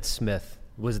at Emmitt Smith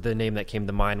was the name that came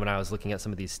to mind when I was looking at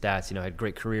some of these stats. Had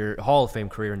great career, Hall of Fame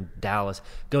career in Dallas,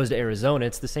 goes to Arizona.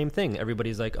 It's the same thing.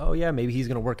 Everybody's like, oh yeah, maybe he's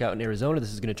going to work out in Arizona.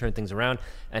 This is going to turn things around.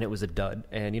 And it was a dud.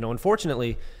 And,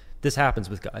 unfortunately, this happens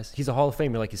with guys. He's a Hall of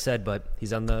Famer, like you said, but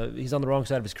he's on the wrong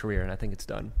side of his career, and I think it's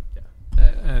done.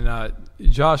 Yeah. And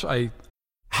Josh,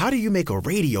 How do you make a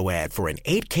radio ad for an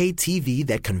 8K TV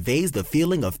that conveys the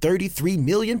feeling of 33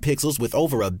 million pixels with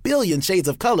over a billion shades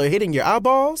of color hitting your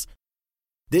eyeballs?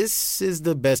 This is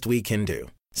the best we can do.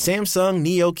 Samsung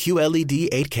Neo QLED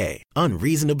 8K,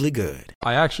 unreasonably good.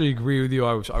 I actually agree with you.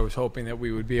 I was hoping that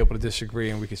we would be able to disagree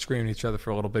and we could scream at each other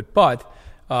for a little bit. But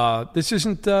this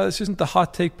isn't the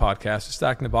hot take podcast. It's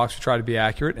Stacking the Box. We try to be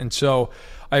accurate. And so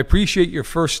I appreciate your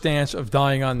first stance of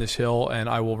dying on this hill, and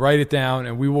I will write it down,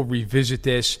 and we will revisit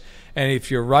this. And if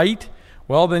you're right,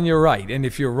 well, then you're right. And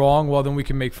if you're wrong, well, then we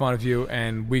can make fun of you,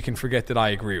 and we can forget that I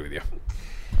agree with you.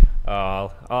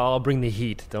 I'll bring the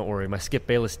heat. Don't worry. My Skip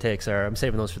Bayless takes I'm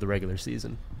saving those for the regular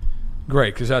season.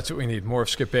 Great, because that's what we need, more of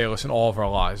Skip Bayless in all of our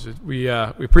lives. We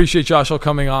appreciate Josh Hill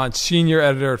coming on, senior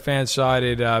editor at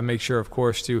Fansided. Make sure, of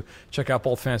course, to check out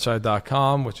both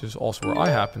fansided.com, which is also where I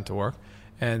happen to work,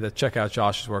 and check out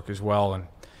Josh's work as well. And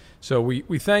so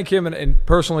we thank him, and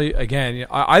personally, again,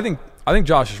 I think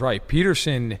Josh is right.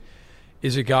 Peterson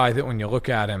is a guy that when you look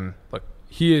at him, look,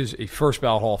 he is a first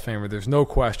ballot Hall of Famer. There's no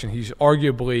question. He's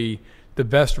arguably the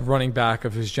best running back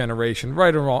of his generation,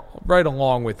 right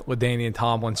along with LaDainian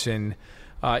Tomlinson.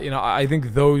 I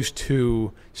think those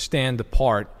two stand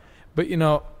apart. But,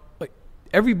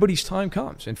 everybody's time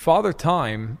comes, and Father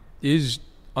Time is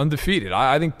undefeated.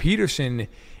 I think Peterson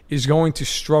is going to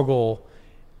struggle.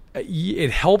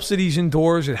 It helps that he's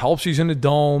indoors. It helps he's in a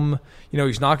dome.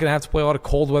 He's not going to have to play a lot of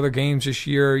cold weather games this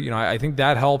year. I think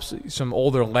that helps some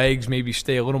older legs maybe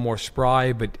stay a little more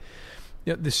spry. But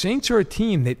the Saints are a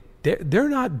team that they're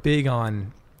not big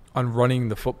on running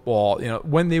the football.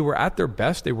 When they were at their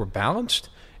best, they were balanced.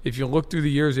 If you look through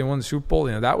the years they won the Super Bowl,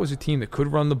 that was a team that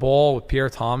could run the ball with Pierre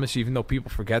Thomas, even though people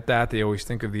forget that. They always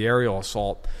think of the aerial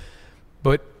assault.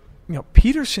 But,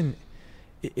 Peterson,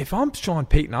 if I'm Sean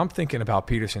Payton, I'm thinking about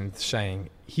Peterson saying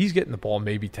he's getting the ball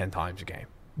maybe 10 times a game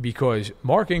because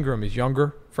Mark Ingram is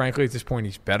younger. Frankly, at this point,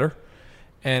 he's better.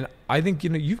 And I think,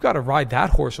 you've got to ride that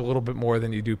horse a little bit more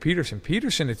than you do Peterson.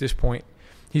 Peterson, at this point,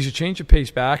 he's a change of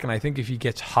pace back, and I think if he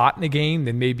gets hot in a game,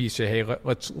 then maybe you say, hey,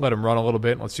 let's let him run a little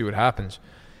bit and let's see what happens.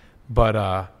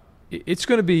 But it's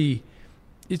going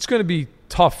to be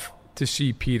tough to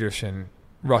see Peterson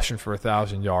rushing for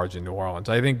 1,000 yards in New Orleans.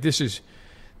 I think this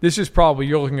is probably,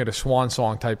 you're looking at a swan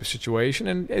song type of situation,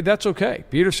 and that's okay.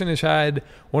 Peterson has had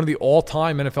one of the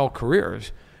all-time NFL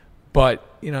careers, but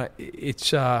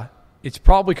it's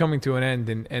probably coming to an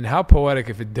end. And how poetic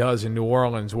if it does in New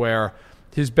Orleans, where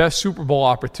his best Super Bowl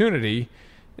opportunity,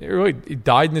 he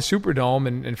died in the Superdome,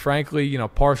 and frankly,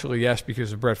 partially, yes,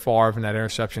 because of Brett Favre and that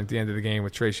interception at the end of the game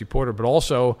with Tracy Porter, but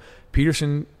also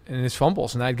Peterson and his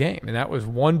fumbles in that game. And that was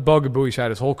one bugaboo he's had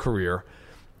his whole career,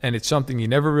 and it's something he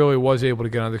never really was able to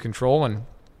get under control,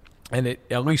 and it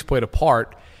at least played a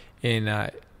part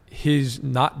in his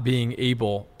not being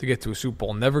able to get to a Super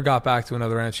Bowl. Never got back to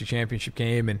another NFC Championship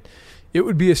game, and it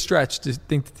would be a stretch to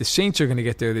think that the Saints are going to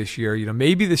get there this year.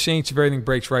 Maybe the Saints, if everything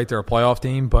breaks right, they're a playoff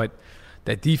team, but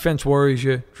that defense worries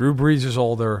you. Drew Brees is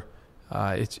older.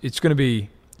 it's going to be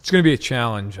a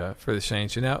challenge for the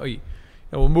Saints. And now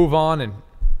we'll move on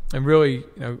and really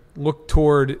look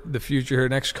toward the future here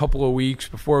next couple of weeks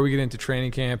before we get into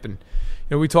training camp. And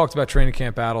we talked about training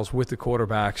camp battles with the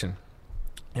quarterbacks,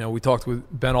 and we talked with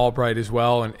Ben Albright as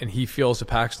well, and he feels that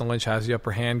Paxton Lynch has the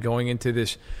upper hand going into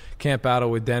this camp battle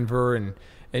with Denver, and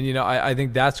I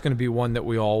think that's going to be one that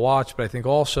we all watch. But I think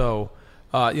also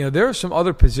there are some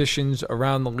other positions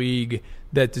around the league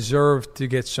that deserve to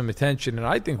get some attention, and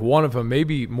I think one of them,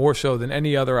 maybe more so than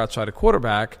any other outside of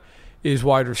quarterback, is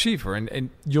wide receiver. And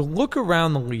you'll look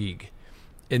around the league,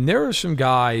 and there are some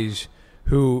guys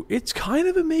who it's kind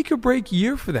of a make-or-break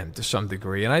year for them to some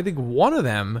degree. And I think one of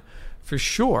them, for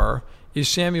sure, is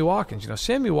Sammy Watkins.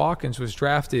 Sammy Watkins was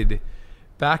drafted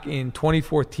back in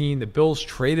 2014. The Bills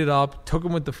traded up, took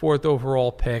him with the 4th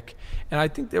overall pick. And I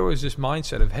think there was this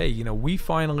mindset of, hey, we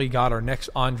finally got our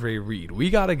next Andre Reed. We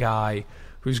got a guy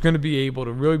who's going to be able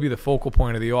to really be the focal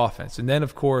point of the offense. And then,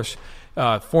 of course,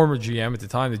 former GM, at the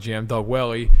time the GM, Doug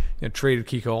Whaley, traded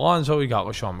Kiko Alonso. He got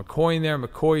LaShawn McCoy in there.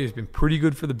 McCoy has been pretty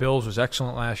good for the Bills, was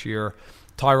excellent last year.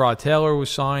 Tyrod Taylor was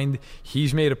signed.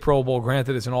 He's made a Pro Bowl,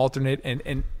 granted as an alternate.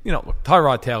 And look,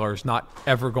 Tyrod Taylor is not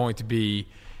ever going to be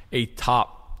a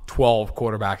top 12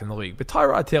 quarterback in the league. But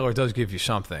Tyrod Taylor does give you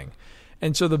something.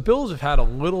 And so the Bills have had a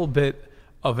little bit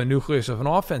of a nucleus of an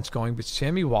offense going, but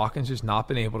Sammy Watkins has not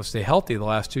been able to stay healthy the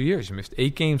last 2 years. He missed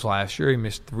 8 games last year. He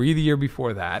missed 3 the year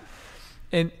before that.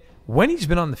 And when he's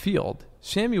been on the field,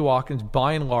 Sammy Watkins,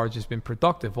 by and large, has been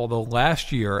productive, although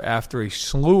last year, after a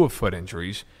slew of foot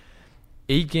injuries,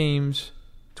 8 games,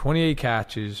 28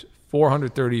 catches,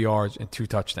 430 yards, and 2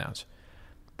 touchdowns.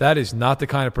 That is not the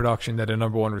kind of production that a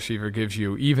number one receiver gives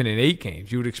you, even in 8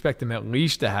 games. You would expect him at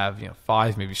least to have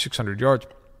 5, maybe 600 yards.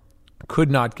 Could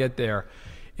not get there.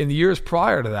 In the years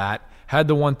prior to that, had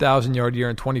the 1,000-yard year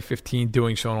in 2015,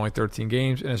 doing so in only 13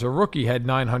 games, and as a rookie had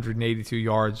 982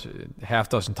 yards, half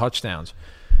dozen touchdowns.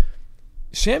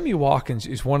 Sammy Watkins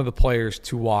is one of the players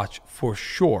to watch for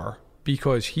sure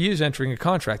because he is entering a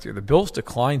contract year. The Bills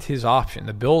declined his option.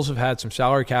 The Bills have had some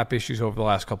salary cap issues over the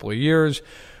last couple of years,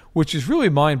 which is really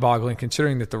mind-boggling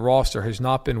considering that the roster has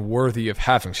not been worthy of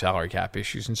having salary cap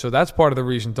issues. And so that's part of the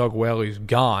reason Doug Whaley's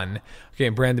gone. Okay,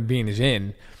 and Brandon Beane is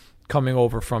in, coming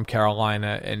over from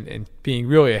Carolina and being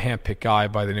really a hand-picked guy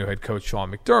by the new head coach,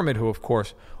 Sean McDermott, who, of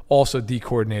course, also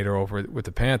D-coordinator over with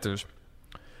the Panthers.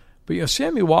 But,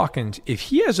 Sammy Watkins, if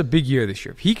he has a big year this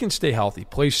year, if he can stay healthy,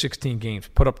 play 16 games,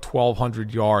 put up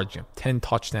 1,200 yards, 10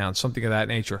 touchdowns, something of that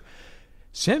nature,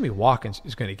 Sammy Watkins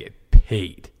is going to get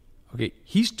paid. Okay,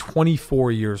 he's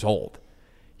 24 years old.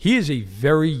 He is a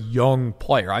very young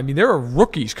player. I mean, there are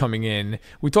rookies coming in.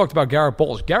 We talked about Garrett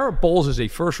Bowles. Garrett Bowles is a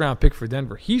first-round pick for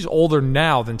Denver. He's older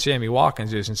now than Sammy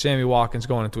Watkins is, and Sammy Watkins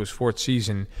going into his 4th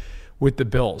season with the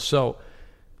Bills. So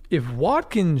if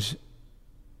Watkins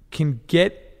can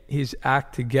get his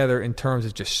act together in terms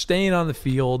of just staying on the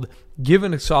field,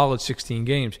 given a solid 16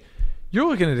 games, you're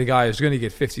looking at a guy who's going to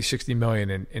get $50, $60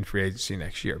 million in free agency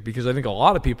next year, because I think a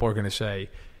lot of people are going to say,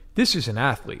 this is an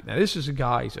athlete. Now, this is a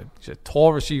guy, he's a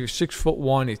tall receiver,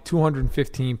 6'1", he's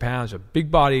 215 pounds, a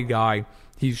big-bodied guy.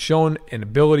 He's shown an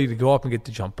ability to go up and get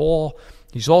the jump ball.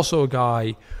 He's also a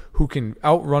guy who can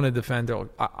outrun a defender.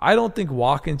 I don't think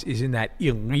Watkins is in that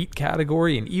elite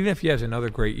category, and even if he has another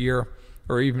great year,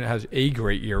 or even has a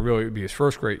great year, really it would be his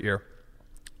first great year,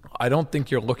 I don't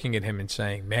think you're looking at him and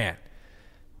saying, man,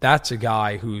 that's a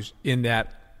guy who's in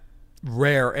that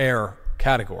rare air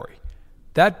category.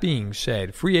 That being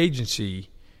said, free agency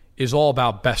is all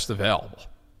about best available,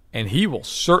 and he will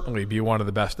certainly be one of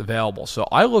the best available. So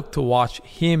I look to watch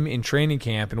him in training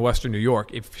camp in Western New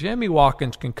York. If Sammy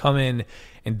Watkins can come in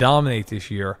and dominate this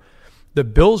year, the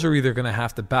Bills are either going to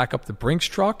have to back up the Brinks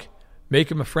truck, make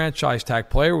him a franchise tag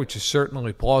player, which is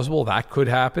certainly plausible. That could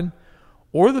happen.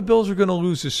 Or the Bills are going to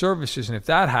lose his services, and if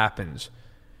that happens,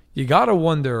 you got to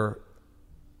wonder,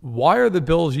 why are the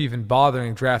Bills even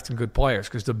bothering drafting good players?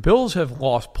 Because the Bills have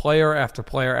lost player after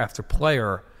player after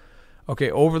player,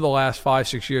 over the last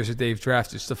 5-6 years that they've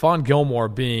drafted. Stephon Gilmore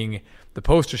being the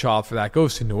poster child for that,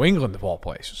 goes to New England of all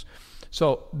places.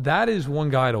 So that is one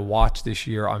guy to watch this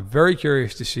year. I'm very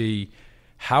curious to see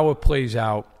how it plays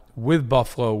out with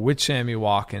Buffalo, with Sammy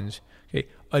Watkins. Okay,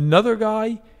 another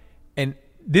guy, and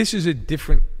this is a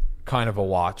different kind of a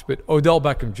watch, but Odell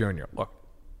Beckham Jr., look,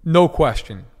 no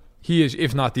question, he is,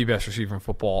 if not the best receiver in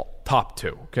football, top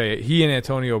 2. Okay, he and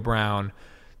Antonio Brown,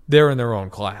 they're in their own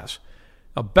class.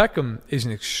 Now, Beckham is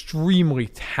an extremely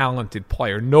talented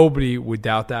player. Nobody would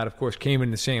doubt that. Of course, came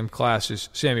in the same class as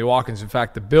Sammy Watkins. In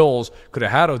fact, the Bills could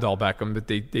have had Odell Beckham, but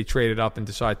they traded up and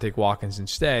decided to take Watkins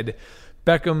instead.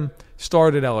 Beckham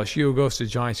started LSU, goes to the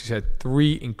Giants. He's had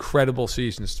 3 incredible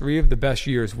seasons, 3 of the best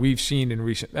years we've seen in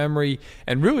recent memory,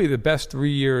 and really the best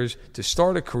 3 years to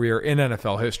start a career in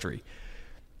NFL history.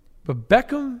 But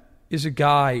Beckham is a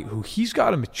guy who he's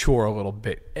got to mature a little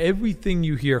bit. Everything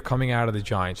you hear coming out of the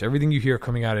Giants, everything you hear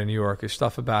coming out of New York is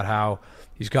stuff about how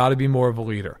he's got to be more of a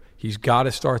leader. He's got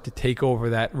to start to take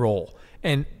over that role.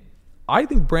 And I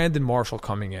think Brandon Marshall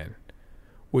coming in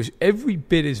was every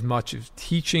bit as much of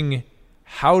teaching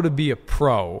how to be a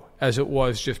pro as it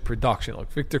was just production.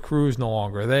 Like Victor Cruz no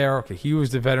longer there. Okay, he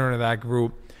was the veteran of that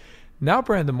group. Now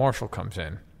Brandon Marshall comes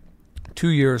in. 2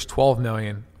 years, $12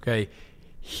 million. Okay,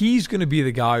 he's going to be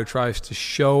the guy who tries to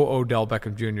show Odell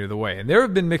Beckham Jr. the way. And there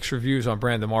have been mixed reviews on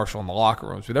Brandon Marshall in the locker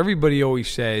rooms, but everybody always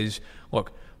says,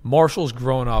 look, Marshall's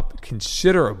grown up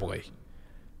considerably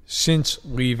since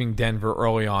leaving Denver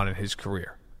early on in his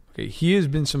career. Okay, he has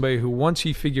been somebody who, once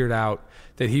he figured out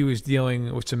that he was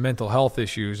dealing with some mental health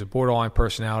issues, a borderline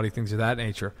personality, things of that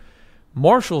nature,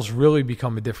 Marshall's really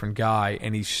become a different guy,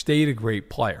 and he's stayed a great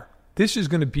player. This is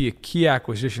going to be a key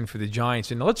acquisition for the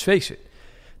Giants. And let's face it,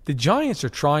 the Giants are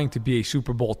trying to be a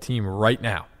Super Bowl team right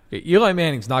now. Okay, Eli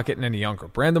Manning's not getting any younger.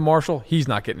 Brandon Marshall, he's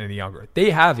not getting any younger. They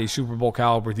have a Super Bowl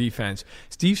caliber defense.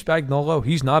 Steve Spagnuolo,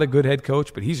 he's not a good head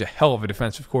coach, but he's a hell of a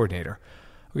defensive coordinator.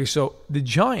 Okay, so the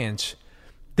Giants,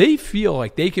 they feel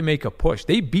like they can make a push.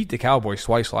 They beat the Cowboys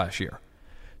twice last year.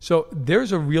 So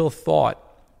there's a real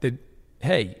thought that,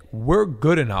 hey, we're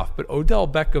good enough, but Odell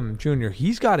Beckham Jr.,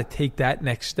 he's got to take that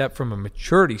next step from a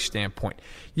maturity standpoint.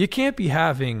 You can't be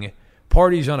having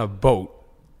parties on a boat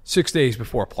 6 days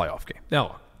before a playoff game.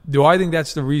 Now, do I think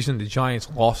that's the reason the Giants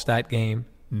lost that game?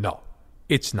 No,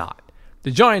 it's not.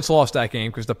 The Giants lost that game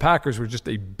because the Packers were just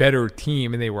a better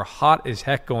team and they were hot as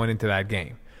heck going into that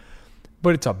game.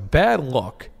 But it's a bad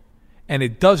look, and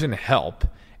it doesn't help,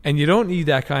 and you don't need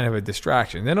that kind of a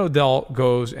distraction. Then Odell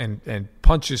goes and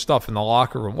punches stuff in the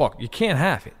locker room. Look, you can't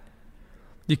have it.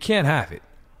 You can't have it.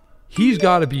 He's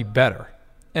got to be better.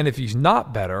 And if he's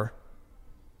not better,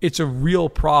 it's a real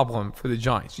problem for the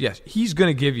Giants. Yes, he's going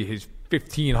to give you his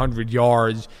 1,500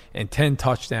 yards and 10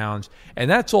 touchdowns, and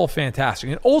that's all fantastic.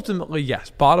 And ultimately, yes,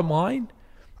 bottom line,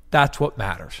 that's what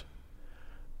matters.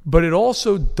 But it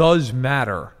also does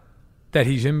matter that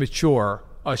he's immature,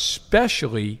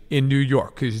 especially in New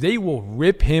York, because they will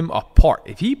rip him apart.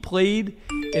 If he played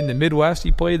in the Midwest,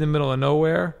 he played in the middle of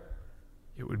nowhere,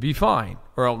 it would be fine,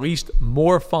 or at least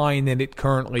more fine than it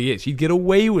currently is. He'd get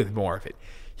away with more of it.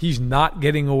 He's not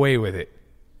getting away with it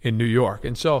in New York.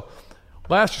 And so,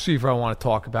 last receiver I want to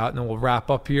talk about, and then we'll wrap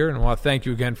up here. And I want to thank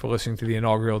you again for listening to the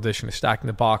inaugural edition of Stacking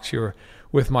the Box here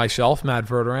with myself, Matt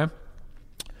Verderam.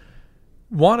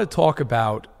 Want to talk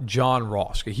about John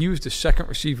Ross. Okay, he was the second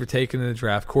receiver taken in the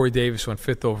draft. Corey Davis went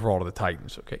 5th overall to the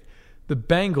Titans. Okay, the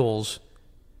Bengals,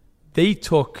 they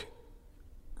took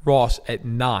Ross at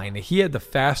 9. He had the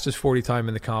fastest 40 time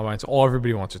in the combine. It's all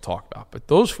everybody wants to talk about. But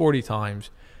those 40 times,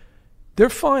 they're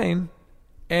fine.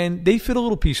 And they fit a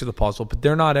little piece of the puzzle, but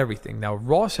they're not everything. Now,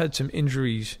 Ross had some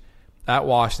injuries at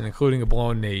Washington, including a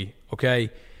blown knee, okay?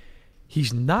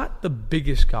 He's not the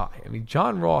biggest guy. I mean,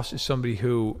 John Ross is somebody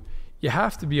who you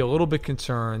have to be a little bit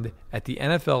concerned at the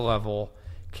NFL level.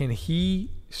 Can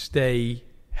he stay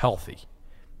healthy?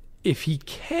 If he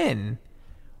can,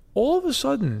 all of a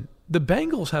sudden, the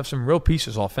Bengals have some real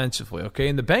pieces offensively, okay?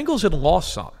 And the Bengals had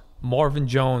lost some. Marvin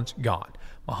Jones, gone.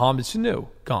 Mohamed Sanu,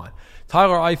 gone.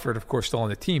 Tyler Eifert, of course, still on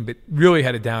the team, but really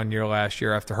had a down year last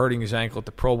year after hurting his ankle at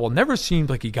the Pro Bowl. Never seemed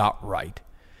like he got right.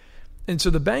 And so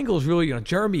the Bengals really,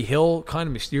 Jeremy Hill kind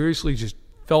of mysteriously just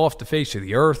fell off the face of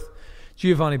the earth.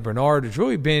 Giovanni Bernard has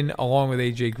really been, along with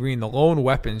A.J. Green, the lone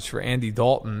weapons for Andy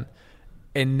Dalton.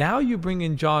 And now you bring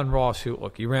in John Ross, who,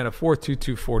 look, he ran a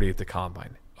 4.22 40 at the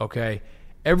Combine, okay?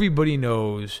 Everybody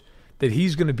knows that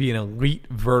he's going to be an elite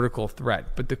vertical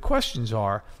threat. But the questions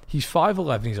are, he's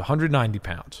 5'11", he's 190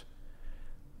 pounds.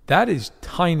 That is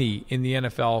tiny in the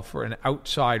NFL for an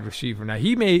outside receiver. Now,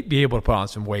 he may be able to put on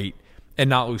some weight and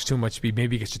not lose too much speed.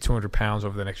 Maybe he gets to 200 pounds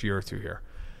over the next year or two here.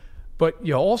 But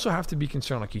you also have to be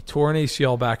concerned. Like, he tore an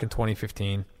ACL back in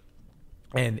 2015.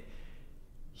 And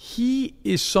he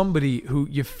is somebody who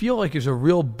you feel like is a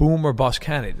real boom or bust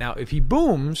candidate. Now, if he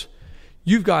booms,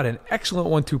 you've got an excellent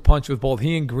 1-2 punch with both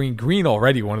he and Green. Green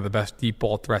already one of the best deep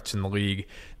ball threats in the league.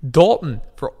 Dalton,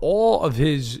 for all of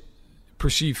his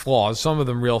perceived flaws, some of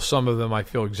them real, some of them I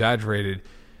feel exaggerated,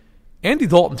 Andy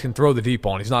Dalton can throw the deep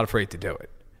ball, and he's not afraid to do it.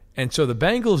 And so the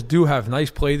Bengals do have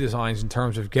nice play designs in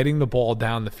terms of getting the ball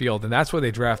down the field, and that's why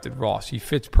they drafted Ross. He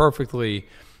fits perfectly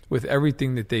with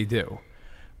everything that they do.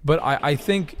 But I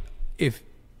think if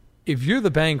you're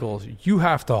the Bengals, you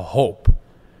have to hope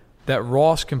that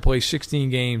Ross can play 16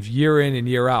 games year in and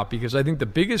year out, because I think the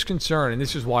biggest concern, and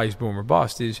this is why he's boom or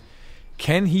bust, is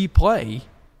can he play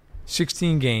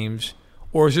 16 games,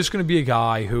 or is this going to be a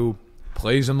guy who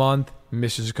plays a month,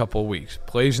 misses a couple of weeks,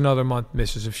 plays another month,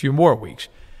 misses a few more weeks?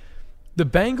 The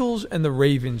Bengals and the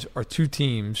Ravens are two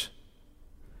teams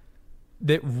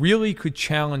that really could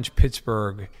challenge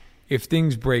Pittsburgh if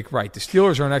things break right. The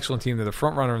Steelers are an excellent team. They're the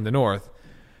front runner in the North.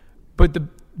 But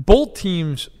both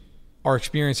teams are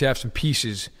experienced to have some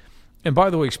pieces. And by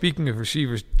the way, speaking of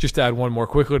receivers, just to add one more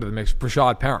quickly to the mix,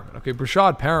 Brashad Perriman. Okay,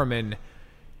 Brashad Perriman,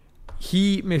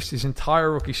 he missed his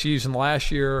entire rookie season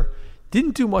last year.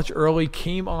 Didn't do much early,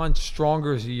 came on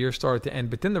stronger as the year started to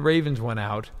end. But then the Ravens went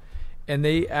out, and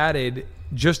they added,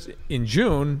 just in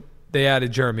June, they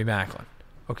added Jeremy Maclin.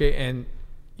 Okay, and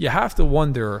you have to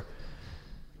wonder,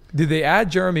 did they add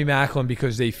Jeremy Maclin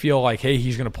because they feel like, hey,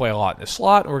 he's going to play a lot in the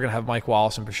slot, and we're going to have Mike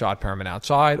Wallace and Brashad Perriman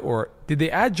outside? Or did they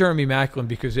add Jeremy Maclin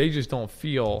because they just don't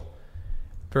feel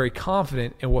very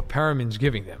confident in what Perriman's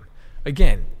giving them?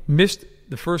 Again, missed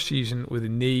the first season with a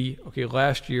knee. Okay,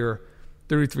 last year,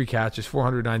 33 catches,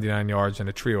 499 yards, and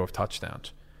a trio of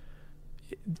touchdowns.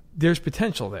 There's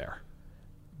potential there.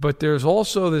 But there's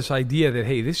also this idea that,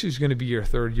 hey, this is going to be your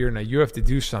third year. Now you have to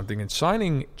do something. And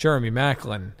signing Jeremy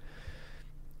Maclin,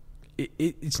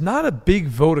 it's not a big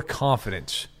vote of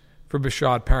confidence for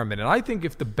Brashad Perriman. And I think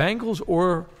if the Bengals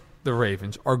or the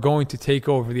Ravens are going to take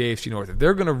over the AFC North, if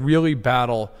they're going to really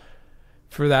battle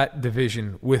for that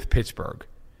division with Pittsburgh,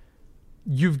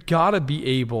 you've got to be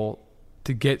able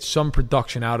to get some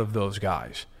production out of those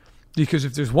guys. Because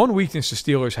if there's one weakness the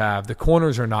Steelers have, the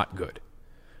corners are not good.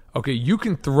 Okay, you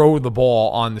can throw the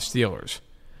ball on the Steelers.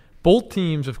 Both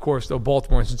teams, of course, though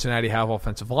Baltimore and Cincinnati have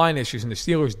offensive line issues, and the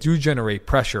Steelers do generate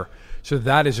pressure, so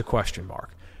that is a question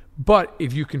mark. But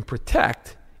if you can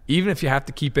protect, even if you have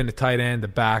to keep in the tight end, the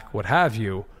back, what have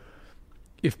you,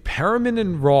 if Perriman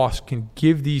and Ross can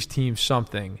give these teams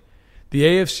something, the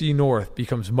AFC North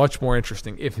becomes much more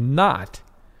interesting. If not,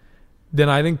 then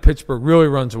I think Pittsburgh really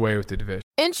runs away with the division.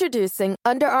 Introducing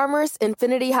Under Armour's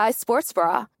Infinity High Sports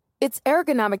Bra. Its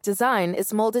ergonomic design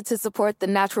is molded to support the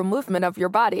natural movement of your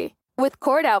body. With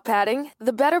cord-out padding,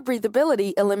 the better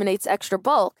breathability eliminates extra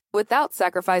bulk without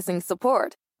sacrificing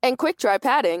support. And quick-dry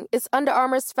padding is Under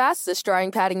Armour's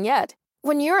fastest-drying padding yet.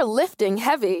 When you're lifting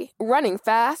heavy, running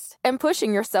fast, and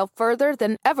pushing yourself further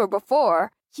than ever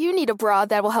before, you need a bra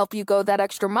that will help you go that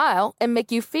extra mile and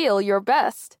make you feel your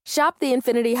best. Shop the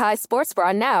Infinity High Sports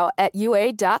Bra now at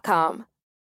UA.com.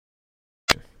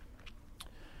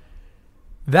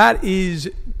 That is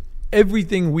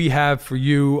everything we have for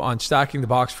you on Stacking the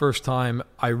Box First Time.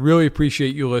 I really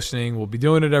appreciate you listening. We'll be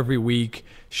doing it every week.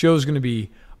 Show's going to be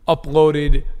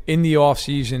uploaded in the off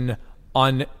season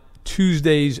on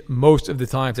Tuesdays most of the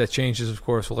time. If that changes, of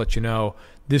course, we'll let you know.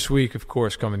 This week, of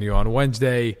course, coming to you on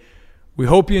Wednesday. We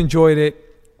hope you enjoyed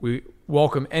it. We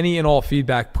welcome any and all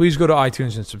feedback. Please go to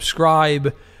iTunes and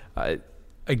subscribe.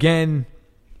 Again,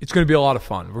 it's going to be a lot of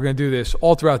fun. We're going to do this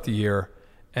all throughout the year.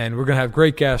 And we're going to have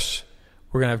great guests.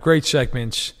 We're going to have great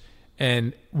segments.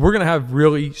 And we're going to have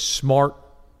really smart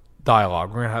dialogue.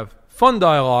 We're going to have fun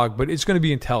dialogue, but it's going to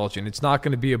be intelligent. It's not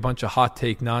going to be a bunch of hot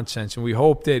take nonsense. And we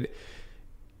hope that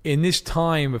in this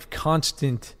time of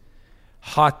constant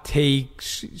hot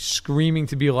takes, screaming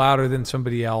to be louder than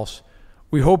somebody else,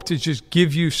 we hope to just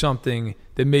give you something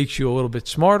that makes you a little bit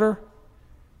smarter.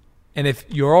 And if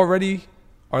you already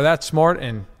are that smart,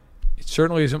 and it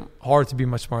certainly isn't hard to be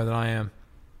much smarter than I am,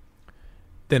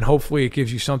 then hopefully it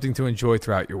gives you something to enjoy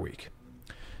throughout your week.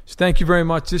 So thank you very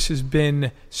much. This has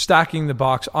been Stacking the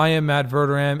Box. I am Matt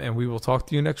Verderam, and we will talk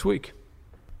to you next week.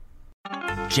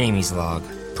 Jamie's log.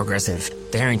 Progressive.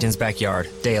 The Harrington's backyard.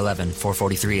 Day 11,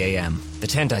 4:43 a.m. The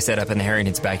tent I set up in the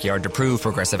Harrington's backyard to prove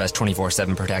Progressive has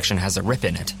 24/7 protection has a rip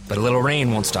in it. But a little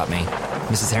rain won't stop me.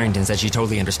 Mrs. Harrington said she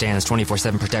totally understands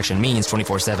 24/7 protection means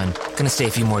 24/7. Gonna stay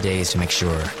a few more days to make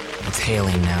sure. It's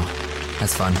hailing now.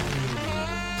 That's fun.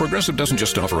 Progressive doesn't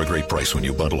just offer a great price when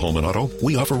you bundle home and auto.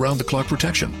 We offer round-the-clock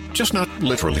protection. Just not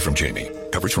literally from Jamie.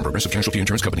 Coverage from Progressive Casualty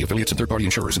Insurance Company, affiliates, and third-party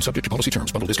insurers, and subject to policy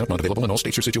terms. Bundle discount not available in all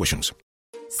states or situations.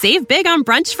 Save big on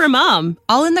brunch for mom,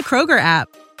 all in the Kroger app.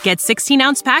 Get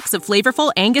 16-ounce packs of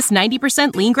flavorful Angus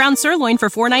 90% lean ground sirloin for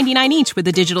 $4.99 each with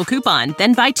a digital coupon.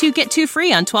 Then buy 2, get 2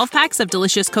 free on 12 packs of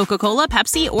delicious Coca-Cola,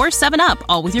 Pepsi, or 7-Up,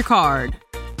 all with your card.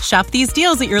 Shop these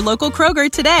deals at your local Kroger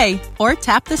today, or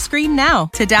tap the screen now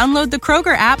to download the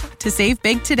Kroger app to save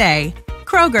big today.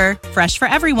 Kroger, fresh for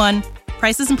everyone.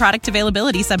 Prices and product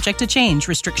availability subject to change.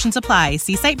 Restrictions apply.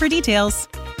 See site for details.